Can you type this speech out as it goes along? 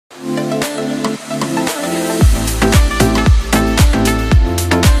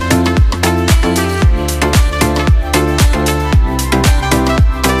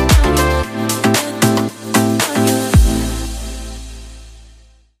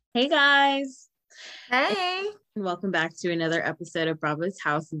Hey guys, Hey, and welcome back to another episode of Bravo's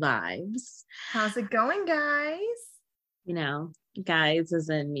House Vibes. how's it going, guys? You know, guys is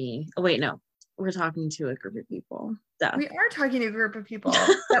in me. Oh, wait, no, we're talking to a group of people. Duh. We are talking to a group of people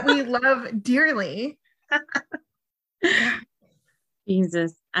that we love dearly. God,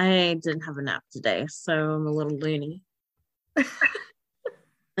 Jesus, I didn't have a nap today, so I'm a little loony.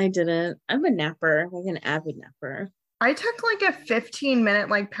 I didn't. I'm a napper, like an avid napper. I took like a 15-minute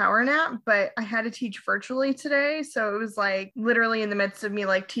like power nap, but I had to teach virtually today. So it was like literally in the midst of me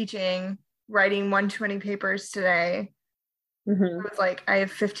like teaching, writing 120 papers today. Hmm. It was like I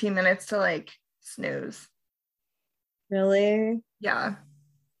have 15 minutes to like snooze. Really? Yeah.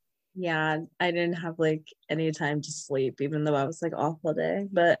 Yeah, I didn't have like any time to sleep, even though I was like off all day.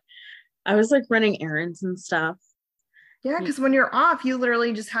 But I was like running errands and stuff. Yeah, because when you're off, you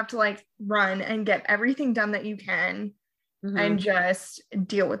literally just have to like run and get everything done that you can and Mm-hmm. just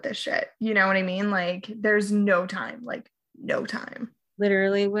deal with this shit. You know what I mean? Like there's no time, like no time.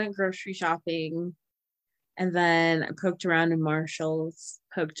 Literally went grocery shopping and then I poked around in Marshall's,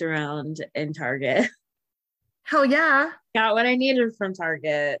 poked around in Target. Hell yeah. Got what I needed from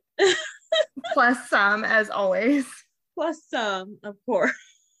Target. Plus some as always. Plus some, of course.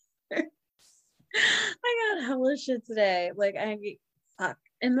 I got hella shit today. Like I fuck.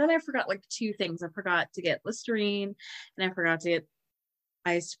 And then I forgot like two things. I forgot to get Listerine and I forgot to get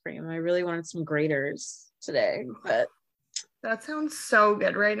ice cream. I really wanted some graters today, but That sounds so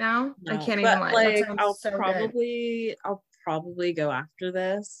good right now. I no. can't even But lie. That like sounds so good. I'll probably go after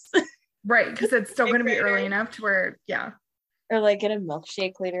this. Right, because it's still Get going to be early graters. enough to where, yeah. Or like get a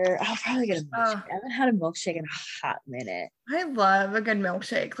milkshake later. I'll probably get a Uh, milkshake. I haven't had a milkshake in a hot minute. I love a good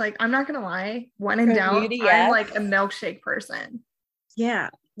milkshake. Like, I'm not going to lie. When in From doubt, I'm UDF. like a milkshake person. Yeah.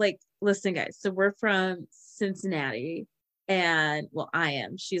 Like, listen, guys. So we're from Cincinnati. And well, I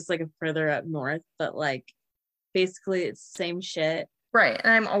am. She's like a further up north, but like basically it's the same shit. Right.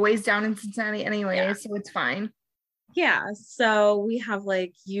 And I'm always down in Cincinnati anyway, Yeah. so it's fine. Yeah. So we have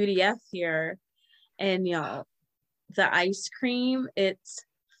like UDF here. And y'all, the ice cream, it's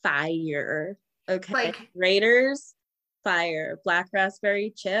fire. Okay. Like, Raiders, fire. Black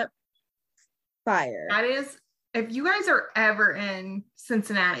raspberry chip, fire. that is, if you guys are ever in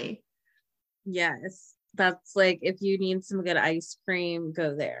Cincinnati, Yes. That's like if you need some good ice cream,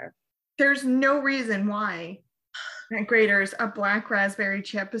 go there. there's no reason why at Grader's a black raspberry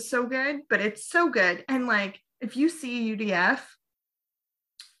chip is so good, but it's so good. And like, if you see UDF,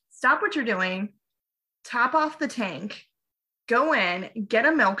 stop what you're doing, top off the tank, go in, get a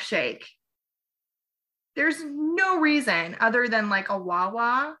milkshake. There's no reason other than like a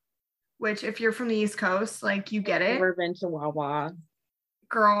Wawa, which if you're from the East Coast, like you get it. Never been to Wawa.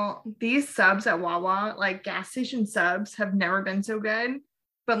 Girl, these subs at Wawa, like gas station subs, have never been so good.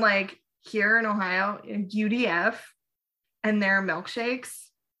 But like here in Ohio, UDF and their milkshakes,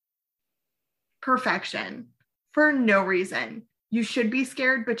 perfection for no reason. You should be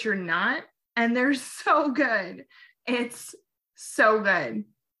scared, but you're not. And they're so good. It's so good.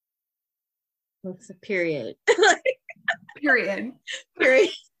 What's a period? Period. Period.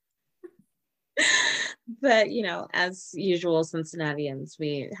 But as usual, Cincinnatians,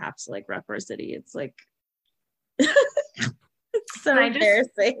 we have to like rep our city. It's like it's Can so I just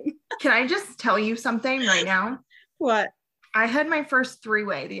embarrassing. can I just tell you something right now? What? I had my first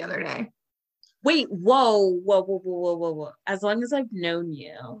three-way the other day. Wait, whoa. As long as I've known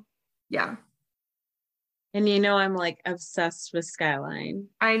you, Yeah, and I'm like obsessed with Skyline.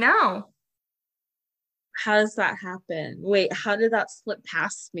 I know. How does that happen? Wait, how did that slip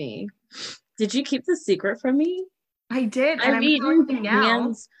past me? Did you keep the secret from me? I did, and I've I'm telling eaten you now.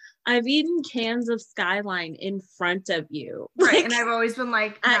 cans. I've eaten cans of Skyline in front of you, Right. like And I've always been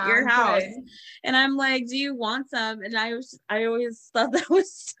like, at nah, your I'm house. good. And I'm like, do you want some? And I always thought that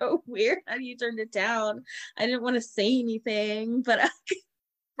was so weird how you turned it down. I didn't want to say anything, but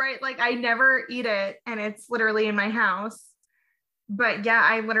Right. Like I never eat it, and it's literally in my house. But yeah,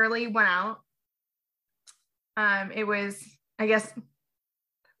 I literally went out. It was, I guess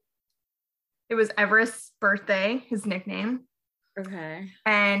it was Everest's birthday, his nickname, okay.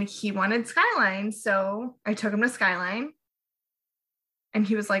 and he wanted Skyline. So I took him to Skyline, and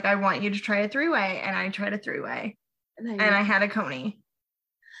he was like, I want you to try a three-way. And I tried a three-way, and I had a Coney.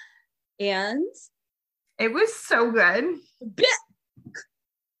 And It was so good.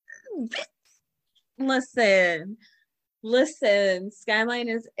 listen, Skyline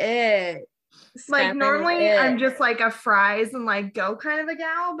is it. Like Skyline is normally I'm it. just like a fries and like go kind of a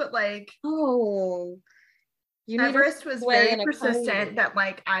gal, but like Oh, you need a Everest was sway very and a persistent cone. that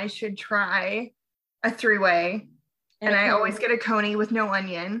like I should try a three-way. And I always get a coney with no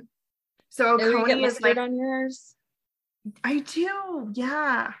onion. So a Do you get coney is mustard like, on yours? I do,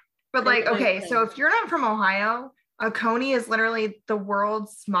 yeah. But I like, really okay, so like- if you're not from Ohio, a coney is literally the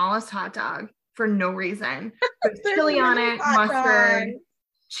world's smallest hot dog for no reason. There's There's chili on mini it, hot mustard, dogs.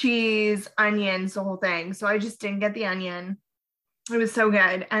 cheese, onions, the whole thing. So I just didn't get the onion. It was so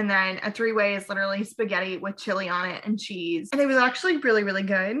good. And then a three-way is literally spaghetti with chili on it and cheese. And it was actually really, really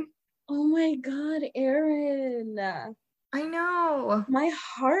good. Oh my God, Erin. I know. My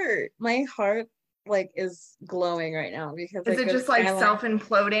heart like is glowing right now because Is I it go to just like Skyline.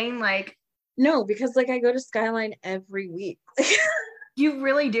 self-imploding? Like, No, because like I go to Skyline every week. you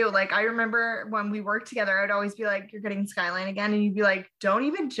really do. Like, I remember when we worked together, I'd always be like, you're getting Skyline again. And you'd be like, don't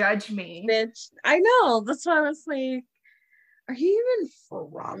even judge me. Bitch, I know. That's why I was like, are you even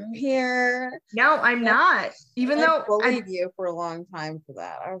from here? No, I'm not. Even I though bullied you for a long time for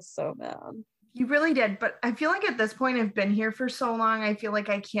that. I was so mad. you really did. But I feel like at this point, I've been here for so long. I feel like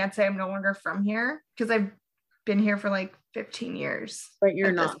I can't say I'm no longer from here because I've been here for like 15 years. But you're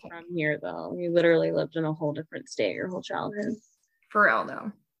at this not point. from here though. You literally lived in a whole different state your whole childhood. For real,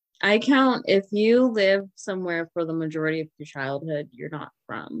 though. I count if you live somewhere for the majority of your childhood, you're not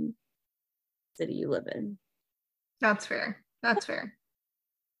from the city you live in. That's fair. That's fair.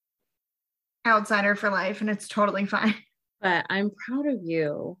 Outsider for life, and it's totally fine. But I'm proud of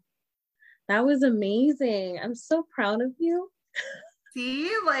you. That was amazing. I'm so proud of you. See,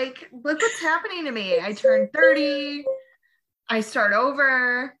 like, look what's happening to me. I turned 30. I start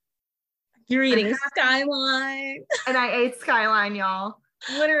over. You're eating happy. Skyline. And I ate Skyline, y'all.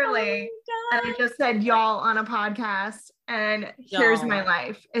 Literally. Oh And I just said y'all on a podcast. And here's Y'all. my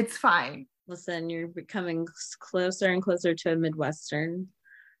life. It's fine. Listen, you're becoming closer and closer to a Midwestern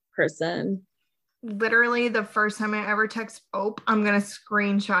person. Literally, the first time I ever text Ope, I'm going to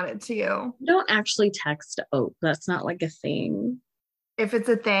screenshot it to you. You don't actually text Ope. That's not like a thing. If it's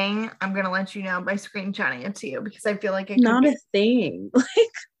a thing, I'm going to let you know by screenshotting it to you because I feel like it Not could a thing. Like,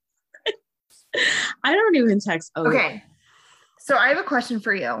 I don't even text Ope. Okay. So I have a question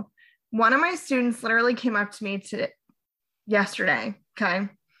for you. One of my students literally came up to me yesterday, okay,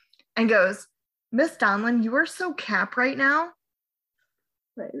 and goes, Miss Donlin, you are so cap right now.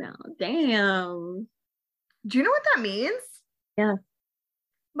 Right now. Damn. Do you know what that means? Yeah.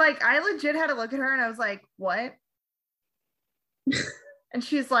 Like, I legit had to look at her and I was like, what? And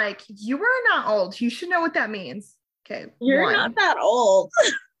she's like, you are not old. You should know what that means. Okay. You're not that old.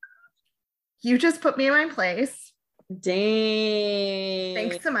 You just put me in my place. Dang.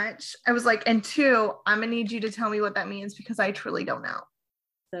 Thanks so much. I was like, and two, I'm going to need you to tell me what that means because I truly don't know.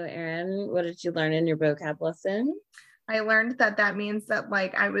 So, Erin, what did you learn in your vocab lesson? I learned that means that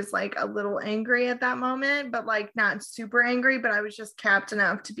like I was like a little angry at that moment, but like not super angry, but I was just capped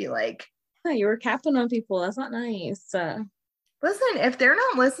enough to be like, Yeah, you were capping on people. That's not nice. listen, if they're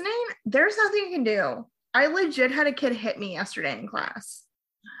not listening, there's nothing you can do. I legit had a kid hit me yesterday in class.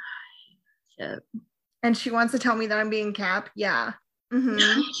 Shit. And she wants to tell me that I'm being capped. Yeah.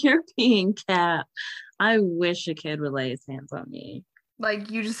 Mm-hmm. You're being capped. I wish a kid would lay his hands on me.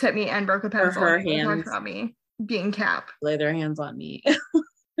 Like you just hit me and broke a pencil. her and you were hands. talking about me being capped. Lay their hands on me.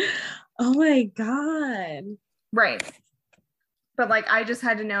 Oh my God. Right. But like I just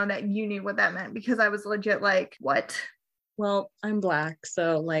had to know that you knew what that meant because I was legit like, what? Well, I'm Black,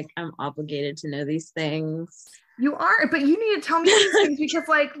 so like I'm obligated to know these things. You are, but you need to tell me these things because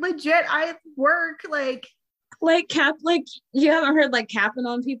like legit, I work like cap, like you haven't heard like capping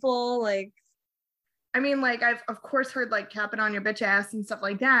on people, like I mean, like I've of course heard like capping on your bitch ass and stuff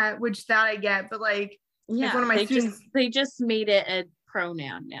like that, which that I get, but like yeah, one of my students they just made it a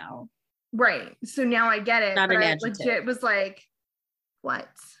pronoun now. Right. So now I get it. Not but an I adjective. legit was like, what?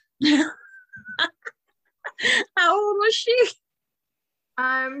 How old was she?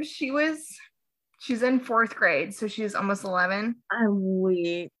 She's in 4th grade, so she's almost 11. I'm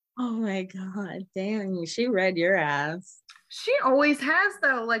weak. Oh my God, dang, she read your ass. She always has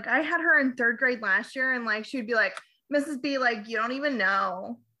though. Like I had her in 3rd grade last year, and like she'd be like, Mrs. B, like you don't even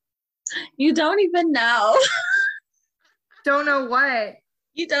know. You don't even know. Don't know what.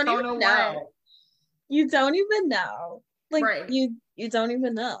 You don't even know. What. You don't even know. Like right. you don't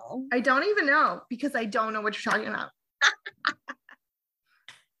even know. I don't even know because I don't know what you're talking about.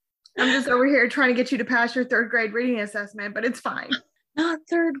 I'm just over here trying to get you to pass your 3rd grade reading assessment, but it's fine. Not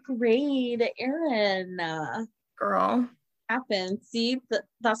 3rd grade, Erin. Girl. Happened. See,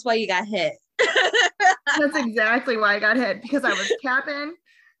 that's why you got hit. That's exactly why I got hit because I was capping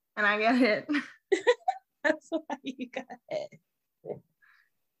and I got hit. That's why you got hit.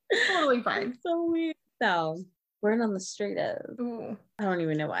 Totally fine. That's so weird. So Word on the street is. Ooh. I don't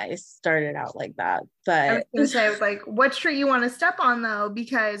even know why I started out like that, I was but gonna say, like, what street you want to step on though?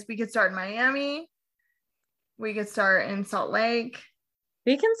 Because we could start in Miami, we could start in Salt Lake.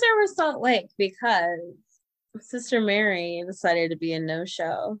 we can start with Salt Lake because Sister Mary decided to be a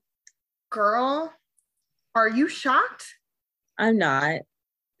no-show. Girl, are you shocked? I'm not.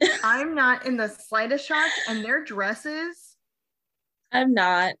 I'm not in the slightest shocked, and their dresses. I'm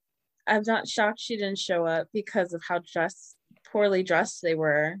not. I'm not shocked she didn't show up because of how poorly dressed they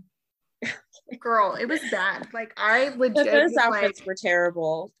were. Girl, it was bad. Like, I legit Those was outfits like, were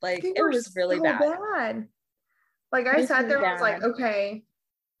terrible. Like, they it were was really so bad. Like, It I was sat there really and I was like, bad. okay,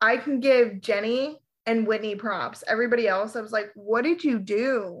 I can give Jenny and Whitney props. Everybody else, I was like, what did you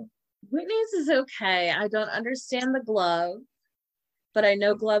do? Whitney's is okay. I don't understand the glove, but I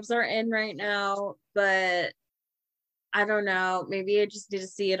know gloves are in right now. But I don't know. Maybe I just need to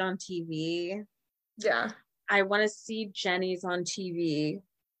see it on TV. Yeah. I want to see Jenny's on TV.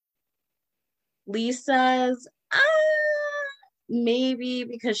 Lisa's, maybe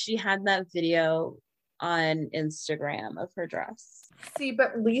because she had that video on Instagram of her dress. See,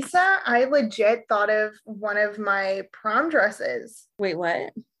 but Lisa, I legit thought of one of my prom dresses. Wait,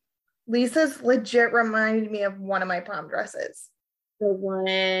 what? Lisa's legit reminded me of one of my prom dresses. The one,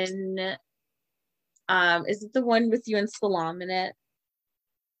 is it the one with you and Salam in it?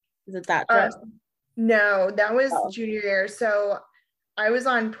 Is it that dress? No, that was junior year. So I was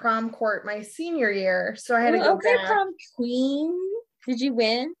on prom court my senior year. So I had to go back. Prom queen. Did you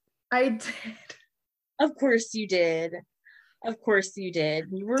win? I did. Of course you did. Of course you did.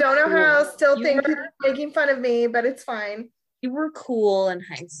 You were Don't know cool. how I'll still You think were- people are making fun of me, but it's fine. You were cool in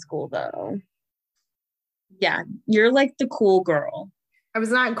high school though. Yeah, you're like the cool girl. I was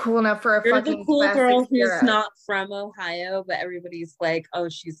not cool enough for a You're fucking the cool classic girl who's era. not from Ohio, but everybody's like, oh,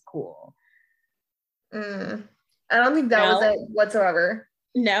 she's cool. I don't think that was it whatsoever.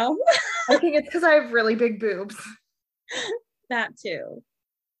 No, I think it's because I have really big boobs. that too.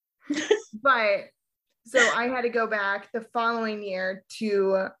 But so I had to go back the following year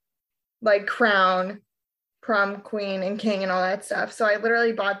to like crown prom queen and king and all that stuff. So I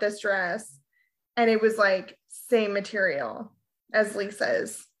literally bought this dress and it was like same material as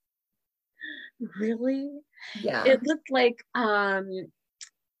Lisa's. Really? Yeah. It looked like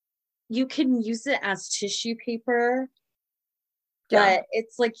you can use it as tissue paper, but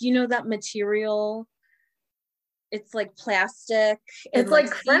it's like, you know, that material, it's like plastic. It's like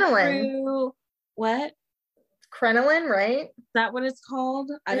crinoline. See-through. What? Crinoline, right? Is that what it's called?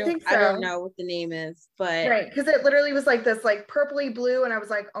 I think so. I don't know what the name is, but right, because it literally was like this like purpley blue, and I was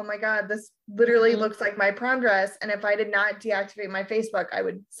like, oh my god, this literally looks like my prom dress. And if I did not deactivate my Facebook, I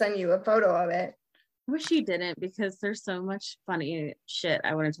would send you a photo of it. I wish you didn't, because there's so much funny shit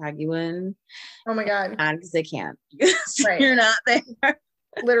I want to tag you in. Oh my god. Because they can't. Right. You're not there.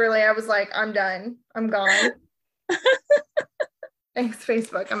 Literally, I was like, I'm done. I'm gone. Thanks,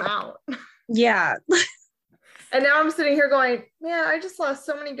 Facebook. I'm out. Yeah. And now I'm sitting here going, man, I just lost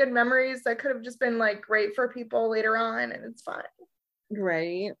so many good memories that could have just been like great for people later on, and it's fine.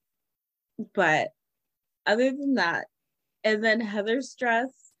 Right. But other than that, and then Heather's dress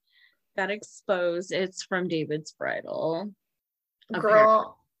got exposed. It's from David's Bridal.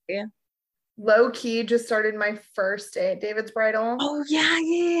 Girl. Yeah. Low key just started my first day at David's Bridal. Oh, yeah.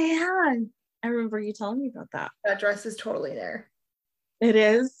 I remember you telling me about that. That dress is totally there. It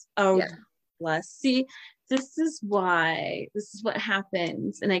is? Oh, yeah. Bless. See, this is what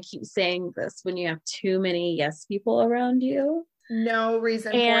happens. And I keep saying this when you have too many yes people around you. No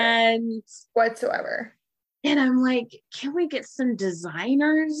reason for it whatsoever. And I'm like, can we get some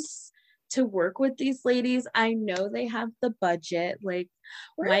designers to work with these ladies? I know they have the budget. Like,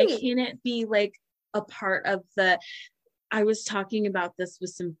 why can't it be like a part of I was talking about this with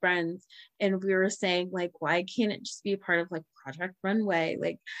some friends, and we were saying, like, why can't it just be a part of like Project Runway?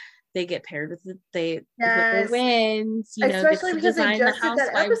 Like, they get paired with with the wins, you know, especially because they just did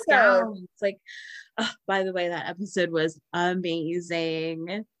that episode. It's like, oh, by the way, that episode was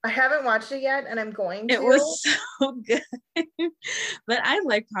amazing. I haven't watched it yet, and I'm going to. It was so good. But I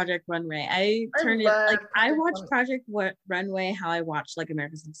like Project Runway. I watch Project Runway how I watch like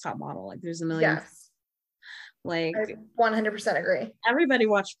America's Next Top Model. Like, there's a million. Yes. Like, I 100% agree. Everybody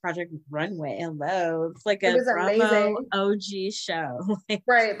watched Project Runway. Hello. It's like a Bravo OG show.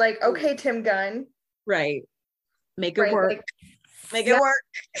 Right. Like, okay, Tim Gunn. Right. Make it work. Like, make it work.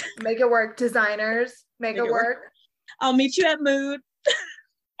 Make it work. Designers. Make it work. I'll meet you at Mood.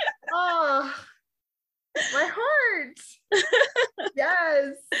 Oh, my heart.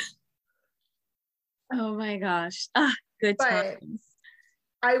 Yes. Oh my gosh. Good times.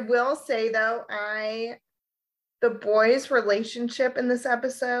 I will say though, I the boys' relationship in this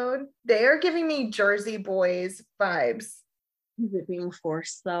episode, they are giving me Jersey Boys vibes. Is it being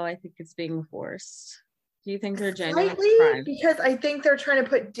forced though? I think it's being forced. Do you think they're genuine? Slightly, because I think they're trying to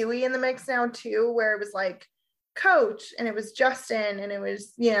put Dewey in the mix now too, where it was like Coach and it was Justin and it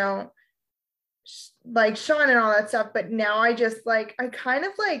was, you know, like Sean and all that stuff. But now I just like, I kind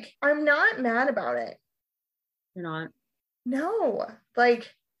of like, I'm not mad about it. You're not? No, like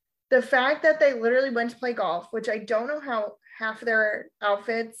the fact that they literally went to play golf, which I don't know how half of their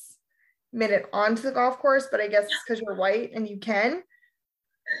outfits made it onto the golf course, but I guess it's because you're white and you can,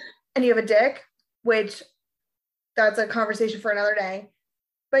 and you have a dick, which that's a conversation for another day.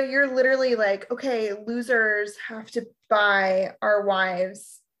 But you're literally like, okay, losers have to buy our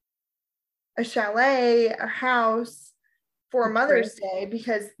wives a chalet, a house for Mother's Day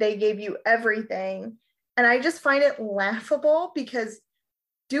because they gave you everything. And I just find it laughable because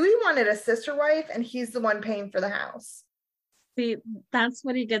Dewey wanted a sister wife and he's the one paying for the house. See, that's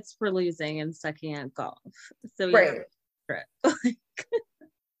what he gets for losing and sucking at golf. So right.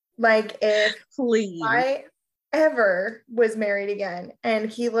 Like if please. I ever was married again and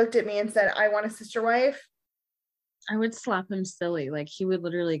he looked at me and said, I want a sister wife, I would slap him silly. Like he would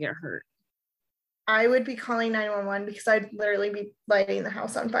literally get hurt. I would be calling 911 because I'd literally be lighting the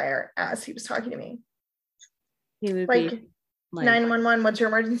house on fire as he was talking to me. He would like, be like 911, what's your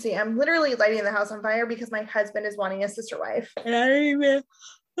emergency? I'm literally lighting the house on fire because my husband is wanting a sister wife. And I don't even,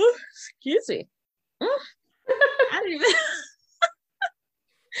 oh, excuse me. I don't even.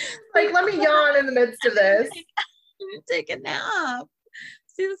 Like, let me yawn in the midst of this. Take a nap.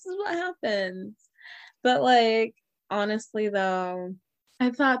 See, this is what happens. But like, honestly though, I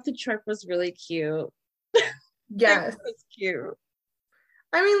thought the trip was really cute. Yes. It was cute.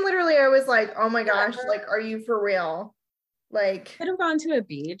 I mean, literally, I was like, oh my gosh, like, are you for real? Like, could have gone to a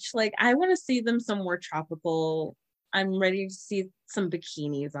beach. Like, I want to see them somewhere tropical. I'm ready to see some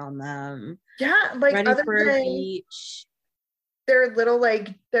bikinis on them. Yeah, like ready other for than a beach. They're little,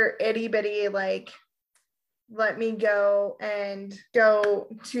 like, they're itty bitty, like, let me go and go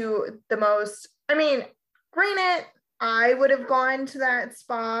to the most. I mean, granted, I would have gone to that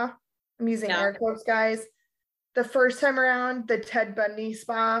spa. I'm using air quotes, guys. The first time around, the Ted Bundy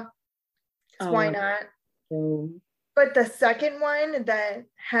spa. Why not? But the second one that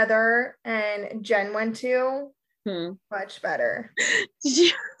Heather and Jen went to, much better. Did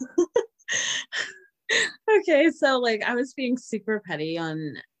you? Okay, so like I was being super petty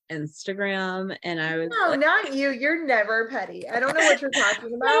on Instagram and I was no, like, not you. You're never petty. I don't know what you're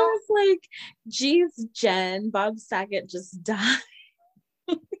talking about. I was like, geez, Jen, Bob Saget just died.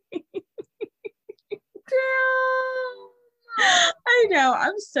 I know,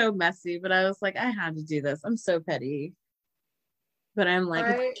 I'm so messy, but I was like, I had to do this. I'm so petty. But I'm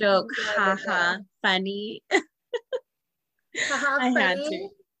like, joke, haha, funny. I had to.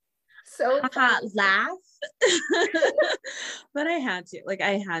 So laugh. But I had to. Like,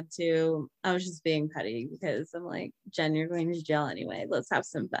 I was just being petty because I'm like, Jen, you're going to jail anyway. Let's have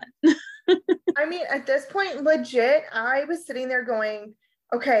some fun. I mean, at this point, legit, I was sitting there going,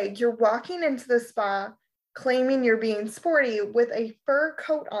 okay, you're walking into the spa claiming you're being sporty with a fur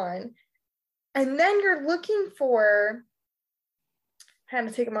coat on. And then you're looking for, I had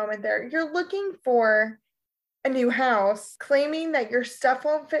to take a moment there. You're looking for a new house, claiming that your stuff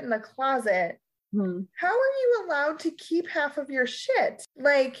won't fit in the closet. How are you allowed to keep half of your shit?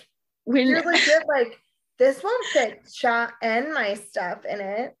 Like, you're legit like, this won't fit Cha and my stuff in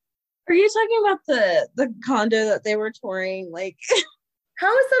it. Are you talking about the condo that they were touring? Like,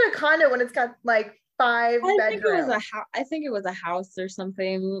 how is that a condo when it's got like 5 bedrooms? I think it was a house or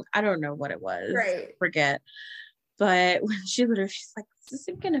something. I don't know what it was. Right. Forget. But when she's like, this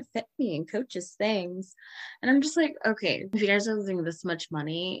isn't gonna fit me in Coach's things. And I'm just like, okay, if you guys are losing this much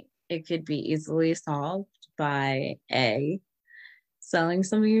money, it could be easily solved by selling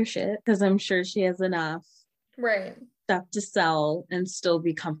some of your shit, because I'm sure she has enough stuff to sell and still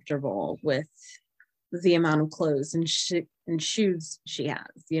be comfortable with the amount of clothes and shoes she has,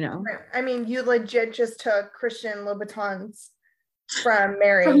 you know? Right. I mean, you legit just took Christian Louboutins from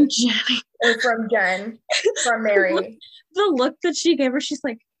Mary. From Jenny. Or from Jen. From Mary. The look that she gave her, she's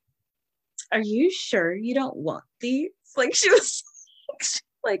like, are you sure you don't want these? Like, she was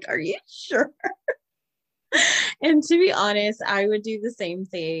like, are you sure? And to be honest, I would do the same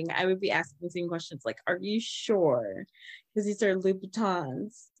thing. I would be asking the same questions, like, are you sure? Because these are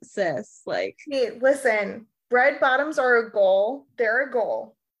Louboutins, sis. Like, hey, listen, red bottoms are a goal. They're a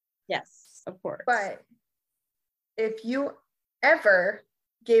goal. Yes, of course. But if you ever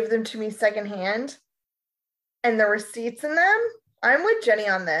gave them to me secondhand and the receipts in them, I'm with Jenny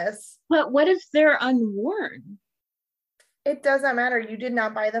on this. But what if they're unworn? It does not matter. You did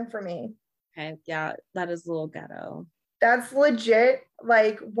not buy them for me. Okay, yeah, that is a little ghetto. That's legit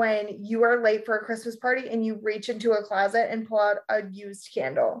like when you are late for a Christmas party and you reach into a closet and pull out a used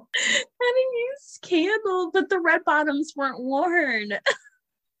candle. And a used candle, but the red bottoms weren't worn.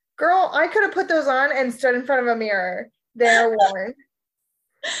 Girl, I could have put those on and stood in front of a mirror. They're worn.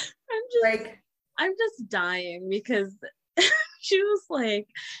 I'm just dying because she's like,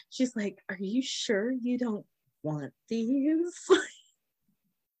 are you sure you don't want these?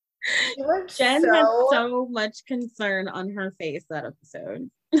 Jen had so much concern on her face that episode.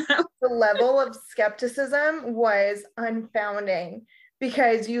 The level of skepticism was unfounding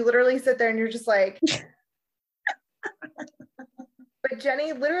because you literally sit there and you're just like, but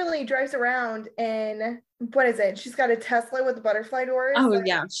Jenny literally drives around in, what is it? She's got a Tesla with the butterfly doors. Oh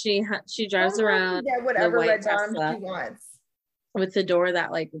yeah, she drives around get whatever red bottom she wants with the door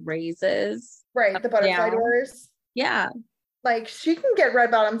that like raises. Right, the butterfly doors. Yeah. Like she can get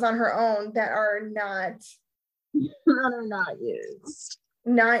red bottoms on her own that are not used.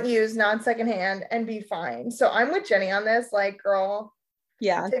 Not used, not secondhand, and be fine. So I'm with Jenny on this. Like, girl,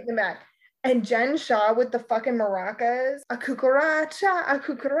 yeah, take them back. And Jen Shah with the fucking maracas, a cucaracha, a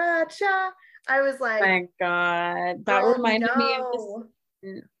cucaracha. I was like, my God, that reminded me of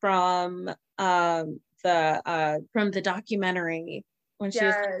this from the documentary when she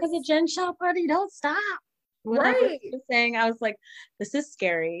was like, "The Jen Shah party, don't stop." Whatever she was saying, I was like, this is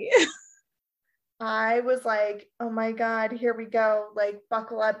scary. I was like, oh my God, here we go. Like,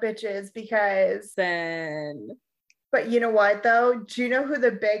 buckle up, bitches, because then. But you know what, though? Do you know who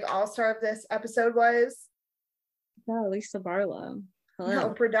the big all-star of this episode was? Oh, Lisa Barlow. Hello. No,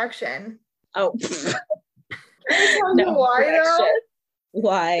 production. Oh. Can I tell you why, though?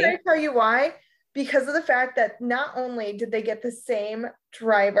 Why? Can I tell you why? Because of the fact that not only did they get the same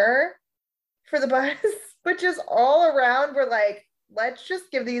driver for the bus, but just all around we're like, let's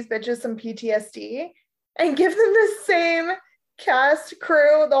just give these bitches some PTSD and give them the same cast,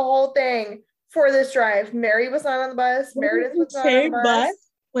 crew, the whole thing for this drive. Mary was not on the bus. Meredith was not on the bus.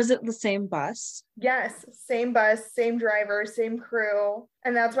 Was it the same bus? Yes, same bus, same driver, same crew.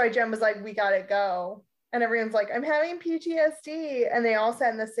 And that's why Jen was like, we gotta go. And everyone's like, I'm having PTSD. And they all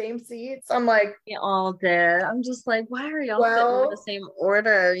sat in the same seats. I'm like, they all did. I'm just like, why are y'all sitting in the same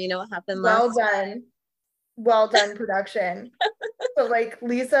order? You know what happened last time? Well done, production. So like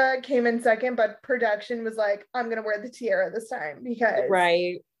Lisa came in second, but production was like, I'm gonna wear the tiara this time because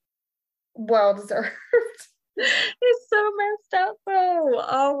well deserved. It's so messed up though.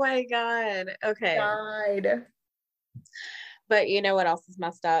 Oh my God. Okay. Died. But you know what else is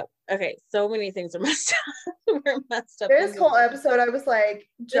messed up? Okay, so many things are messed up. We're messed up. This whole episode, I was like,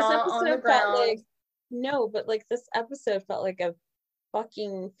 jaw on the ground. Like, no, but like this episode felt like a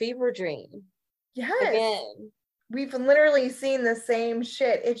fucking fever dream. Yes. Again. We've literally seen the same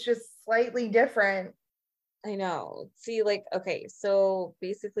shit. It's just slightly different. I know. See, like, okay, so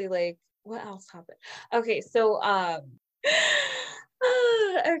basically, like, what else happened? Okay, so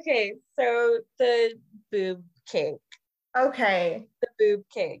okay, so the boob cake. Okay. The boob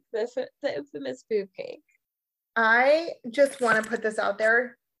cake. The infamous boob cake. I just want to put this out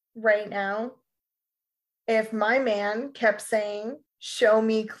there right now. If my man kept saying, show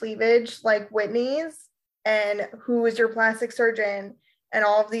me cleavage like Whitney's, and who is your plastic surgeon, and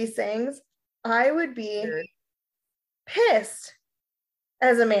all of these things, I would be pissed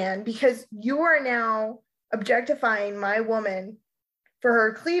as a man because you are now objectifying my woman for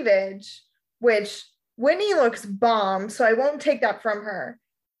her cleavage, which Whitney looks bomb, so I won't take that from her.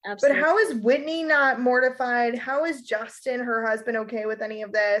 Absolutely. But how is Whitney not mortified? How is Justin, her husband, okay with any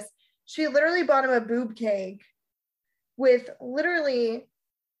of this? She literally bought him a boob cake with literally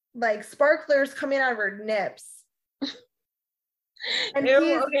like sparklers coming out of her nips. And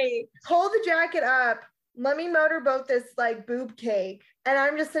he's pull the jacket up, let me motorboat this like boob cake. And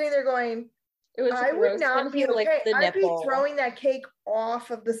I'm just sitting there going, I would not be okay. I'd be throwing that cake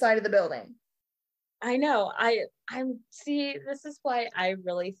off of the side of the building. I know. I'm see, this is why I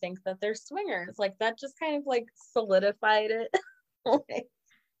really think that they're swingers. Like that just kind of like solidified it.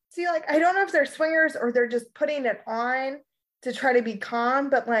 See, like I don't know if they're swingers or they're just putting it on to try to be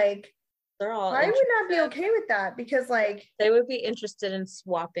calm, but like they're all I would not be okay with that because like they would be interested in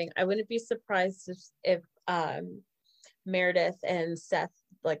swapping. I wouldn't be surprised if Meredith and Seth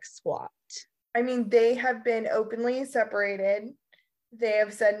like swapped. I mean, they have been openly separated. They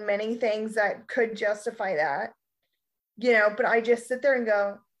have said many things that could justify that, you know, but I just sit there and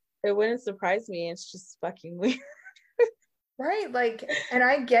go, it wouldn't surprise me. It's just fucking weird. Right. Like, and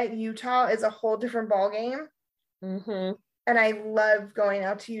I get Utah is a whole different ball game. Mm-hmm. And I love going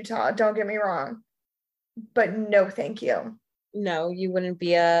out to Utah. Don't get me wrong. but no, thank you. No, you wouldn't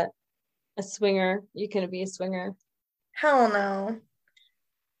be a swinger. You couldn't be a swinger. Hell no.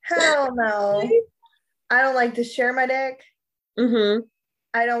 Hell no. I don't like to share my dick. Mm-hmm.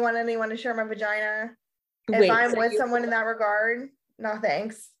 I don't want anyone to share my vagina. Wait, if I'm so with you, someone in that regard, no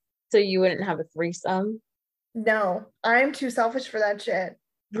thanks. so you wouldn't have a threesome? No, I'm too selfish for that shit.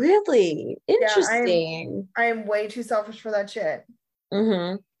 Really? Yeah, Interesting. I'm way too selfish for that shit.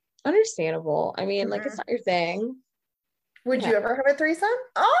 Mm-hmm. Understandable. I mean, like, it's Mhm. not your thing. Would Okay. you ever have a threesome?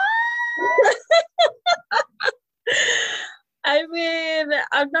 Oh, I mean,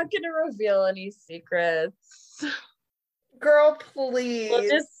 I'm not gonna reveal any secrets. girl, We'll please.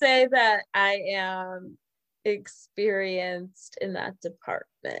 just say that I am experienced in that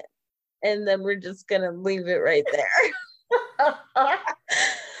department. And then we're just gonna leave it right there.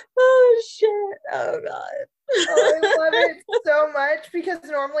 Oh shit. Oh god. Oh, I love it so much because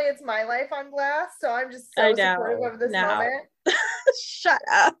normally it's my life on blast. So I'm just I so supportive know. of this Now. moment. Shut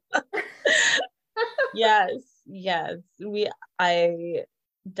up. Yes. I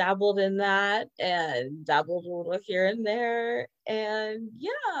dabbled in that and dabbled a little here and there. And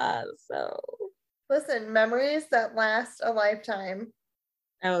yeah, so Listen, memories that last a lifetime.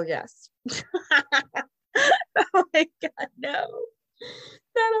 oh yes. Oh my god, no.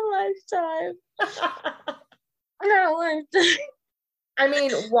 Not a lifetime. Not a lifetime. I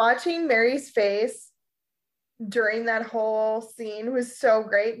mean, watching Mary's face during that whole scene was so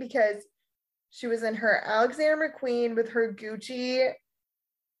great because she was in her Alexander McQueen with her Gucci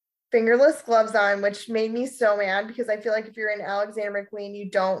fingerless gloves on, which made me so mad because I feel like if you're in Alexander McQueen, you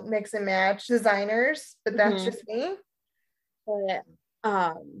don't mix and match designers, but that's just me. But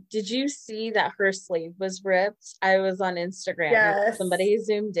did you see that her sleeve was ripped? I was on Instagram. Yes. Somebody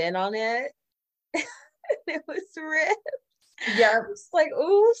zoomed in on it. It was ripped. Yeah. It's like,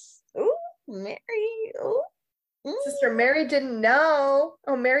 ooh, Mary, ooh. Sister Mary didn't know.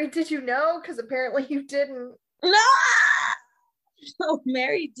 Oh, Mary, did you know? Because apparently you didn't. No! Oh,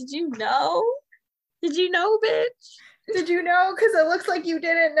 Mary, did you know? Did you know, bitch? Did you know? Because it looks like you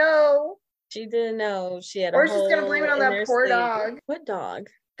didn't know. She didn't know. She had or a she's gonna blame it on that poor dog. What dog?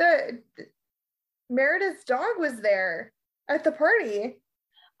 The Meredith's dog was there at the party.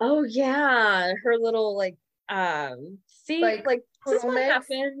 Oh yeah, her little see, like this is what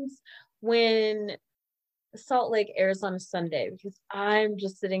happens when Salt Lake airs on a Sunday, because I'm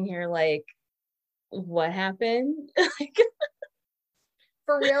just sitting here like, what happened? Like,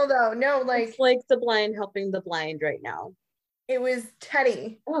 for real though. No, like it's like the blind helping the blind right now. It was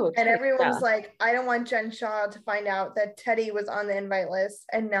Teddy. Oh, and everyone was like, I don't want Jen Shah to find out that Teddy was on the invite list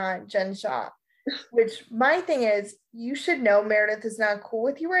and not Jen Shah. Which my thing is, you should know Meredith is not cool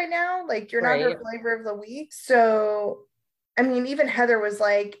with you right now. Like, you're not her flavor of the week. So, I mean, even Heather was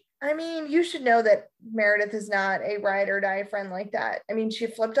like, I mean, you should know that Meredith is not a ride or die friend like that. I mean, she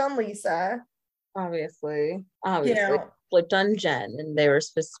flipped on Lisa. Obviously. You know, flipped on Jen, and they were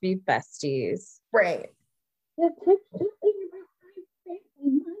supposed to be besties. Right. My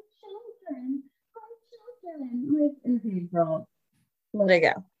girl, let it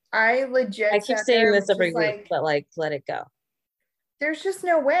go. I keep saying this every week, but like, let it go. There's just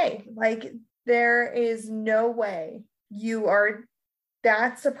no way. Like, there is no way you are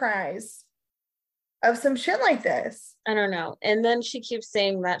that surprised of some shit like this. I don't know. And then she keeps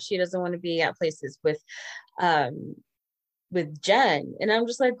saying that she doesn't want to be at places with Jen. And I'm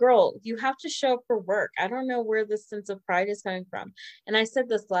just like, girl, you have to show up for work. I don't know where this sense of pride is coming from. And I said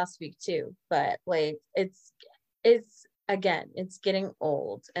this last week too, but like, it's again, it's getting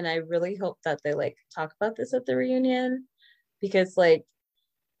old. And I really hope that they like talk about this at the reunion, because like,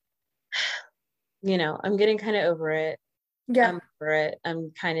 you know, I'm getting kind of over it. Yeah. I'm over it.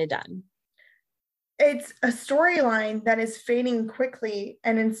 I'm kind of done. It's a storyline that is fading quickly.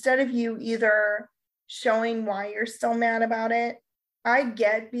 And instead of you either showing why you're still mad about it, I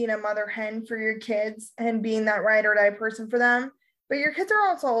get being a mother hen for your kids and being that ride or die person for them, but your kids are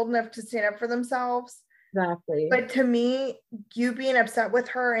also old enough to stand up for themselves. Exactly. But to me, you being upset with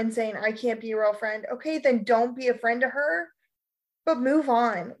her and saying, I can't be a real friend. Okay, then don't be a friend to her, but move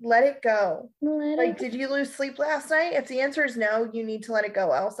on. Let it go. Did you lose sleep last night? If the answer is no, you need to let it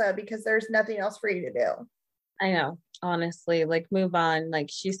go, Elsa, because there's nothing else for you to do. I know, honestly, like, move on. Like,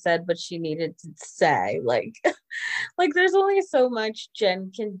 she said what she needed to say. Like, like, there's only so much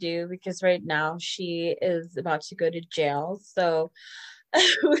Jen can do, because right now she is about to go to jail. So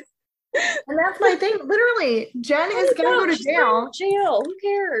and that's my thing. Literally, Jen is gonna go to jail. Who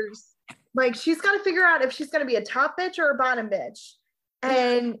cares? Like, she's got to figure out if she's gonna be a top bitch or a bottom bitch.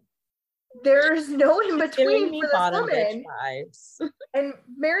 And There's no in Giving between me for this bottom bitch woman. vibes. And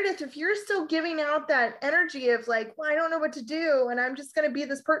Meredith, if you're still giving out that energy of like, well, I don't know what to do, and I'm just going to be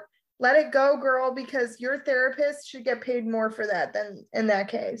this person, let it go, girl, because your therapist should get paid more for that than in that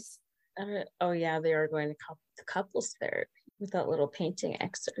case. Oh yeah, they are going to couples therapy with that little painting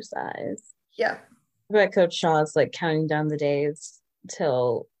exercise. Yeah. But Coach Shaw's like counting down the days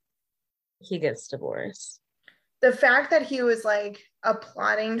till he gets divorced. The fact that he was like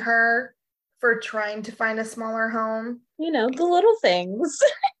applauding her for trying to find a smaller home. You know, the little things.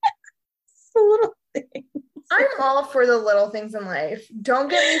 The little things. I'm all for the little things in life. Don't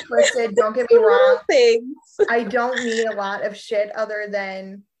get me twisted. Don't get me wrong. Things. I don't need a lot of shit other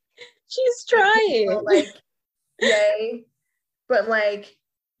than she's trying. Like, yay. But like,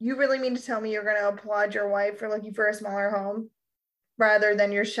 you really mean to tell me you're going to applaud your wife for looking for a smaller home rather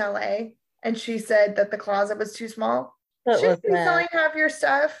than your chalet? And she said that the closet was too small. Shouldn't be selling half your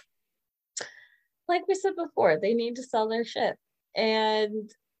stuff. Like we said before, they need to sell their shit.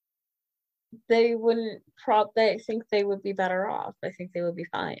 And they wouldn't they think they would be better off. I think they would be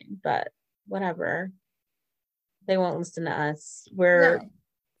fine, but whatever. They won't listen to us. We're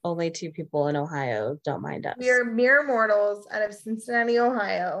only 2 people in Ohio. Don't mind us. We are mere mortals out of Cincinnati,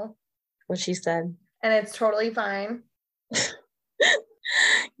 Ohio. What she said. And it's totally fine.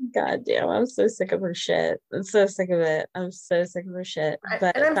 God damn, I'm so sick of her shit. I'm so sick of it. I'm so sick of her shit.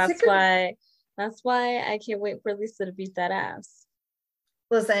 But that's why I can't wait for Lisa to beat that ass.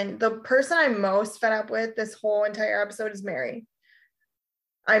 Listen, the person I'm most fed up with this whole entire episode is Mary.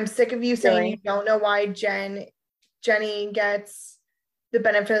 I'm sick of you saying you don't know why Jenny gets the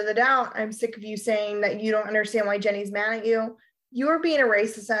benefit of the doubt. I'm sick of you saying that you don't understand why Jenny's mad at you. You are being a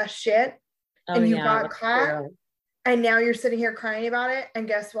racist ass shit. And you got caught. True. And now you're sitting here crying about it. And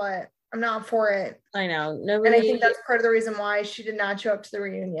guess what? I'm not for it. I know. And I think that's part of the reason why she did not show up to the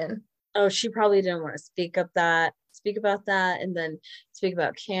reunion. Oh, she probably didn't want to speak about that and then speak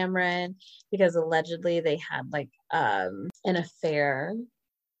about Cameron because allegedly they had like an affair.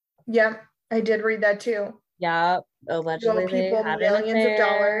 Yep, I did read that too. Yeah, allegedly they had millions of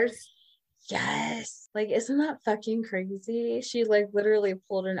dollars. Yes, like isn't that fucking crazy? She like literally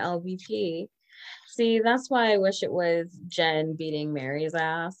pulled an LVP. See, that's why I wish it was Jen beating Mary's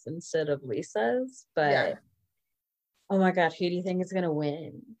ass instead of Lisa's. But oh my god, who do you think is gonna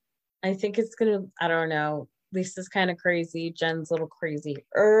win? I think it's gonna. I don't know. Lisa's kind of crazy. Jen's a little crazy.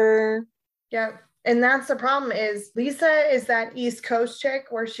 Yeah. And that's the problem is Lisa is that East Coast chick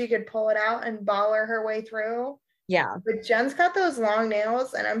where she could pull it out and baller her way through. Yeah. But Jen's got those long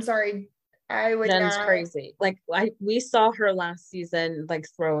nails and I'm sorry. Jen's crazy. Like we saw her last season like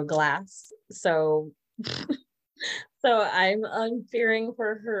throw a glass. So I'm fearing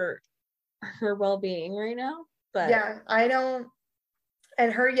for her well-being right now. But yeah, I don't.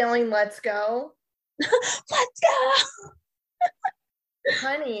 And her yelling, "Let's go." Let's go.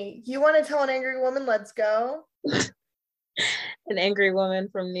 Honey, you want to tell an angry woman, let's go? An angry woman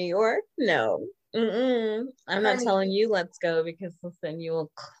from New York? No. I'm not telling you let's go because listen, you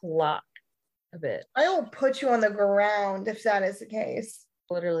will clock a bit. I will put you on the ground if that is the case.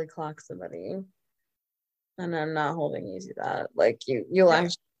 Literally clock somebody. And I'm not holding you to that. Like you'll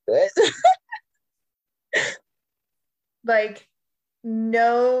actually do it. Like,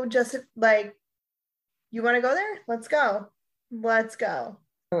 no, just like, you want to go there? Let's go. Let's go.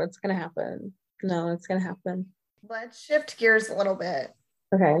 Oh, it's gonna happen. No, it's gonna happen. Let's shift gears a little bit.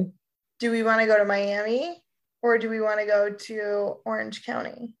 Okay. Do we want to go to Miami or do we want to go to Orange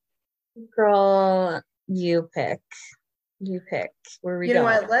County? Girl, you pick. You pick. Where we You know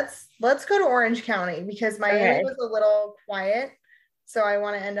what? Let's go to Orange County because Miami was a little quiet. So I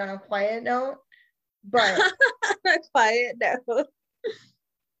want to end on a quiet note. But a quiet note.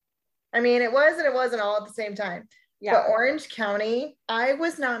 I mean, it was and it wasn't all at the same time. Yeah. But Orange County, I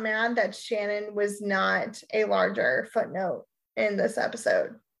was not mad that Shannon was not a larger footnote in this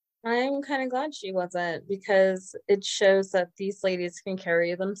episode. I'm kind of glad she wasn't because it shows that these ladies can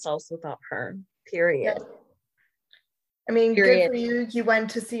carry themselves without her, period. Yeah. I mean, good for you. You went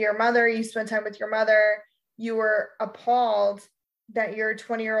to see your mother. You spent time with your mother. You were appalled that your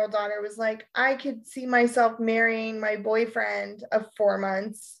 20-year-old daughter was like, I could see myself marrying my boyfriend of 4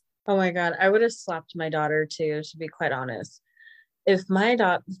 months. Oh my God. I would have slapped my daughter too, to be quite honest. If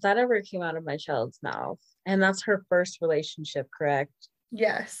that ever came out of my child's mouth, and that's her first relationship, correct?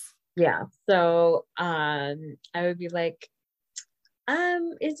 Yes. Yeah. So I would be like,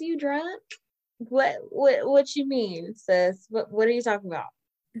 is you drunk? What you mean, sis? What are you talking about?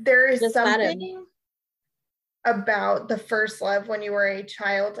 There is something about the first love when you were a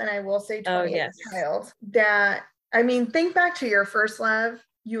child, and I will say 20 as a child, that I mean, think back to your first love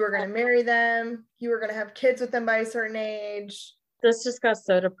You were going to marry them. You were going to have kids with them by a certain age. This just got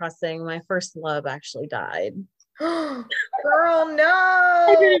so depressing. My first love actually died. Girl, no.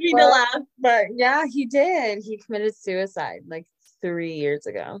 I didn't mean to laugh, but yeah, he did. He committed suicide like 3 years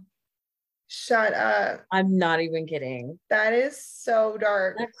ago. Shut up. I'm not even kidding. That is so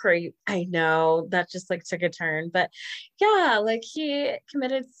dark. That crazy. I know that just like took a turn, but yeah, like he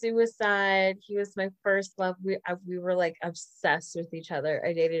committed suicide. He was my first love. We were like obsessed with each other.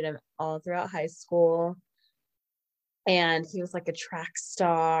 I dated him all throughout high school, and he was like a track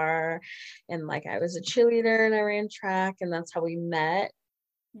star, and like I was a cheerleader and I ran track, and that's how we met.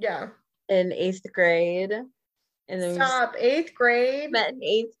 Yeah. In 8th grade. And then Stop. 8th grade? Met in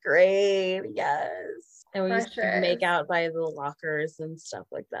 8th grade. Yes. And we used to make out by the lockers and stuff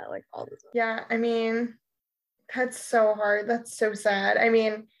like that, like all the time. Yeah, I mean, that's so hard. That's so sad. I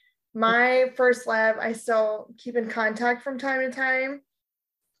mean, my first love, I still keep in contact from time to time.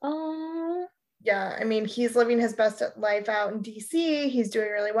 Oh. Yeah, I mean, he's living his best life out in DC. He's doing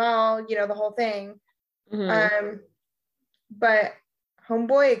really well, you know, the whole thing. Mm-hmm. But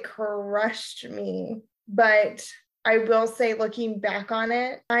homeboy crushed me. But I will say, looking back on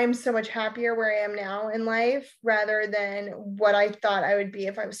it, I'm so much happier where I am now in life rather than what I thought I would be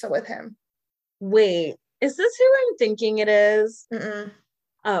if I was still with him. Wait, is this who I'm thinking it is? Mm-mm.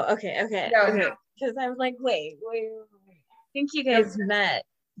 Oh, okay. No. Okay. Because I was like, wait. I think you guys met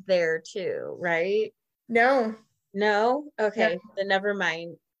there too, right? No. Okay. No. Then never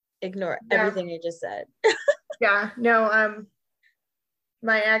mind. Ignore everything I just said. Yeah. No.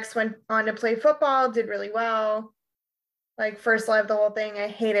 My ex went on to play football, did really well. Like first love, the whole thing. I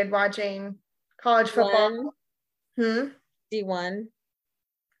hated watching college football. D1.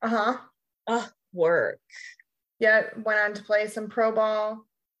 Uh-huh. Oh, work. Yeah, went on to play some pro ball.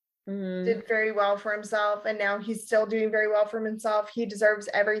 Did very well for himself, and now he's still doing very well for himself. He deserves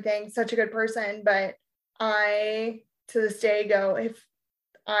everything. Such a good person. But I, to this day, go, if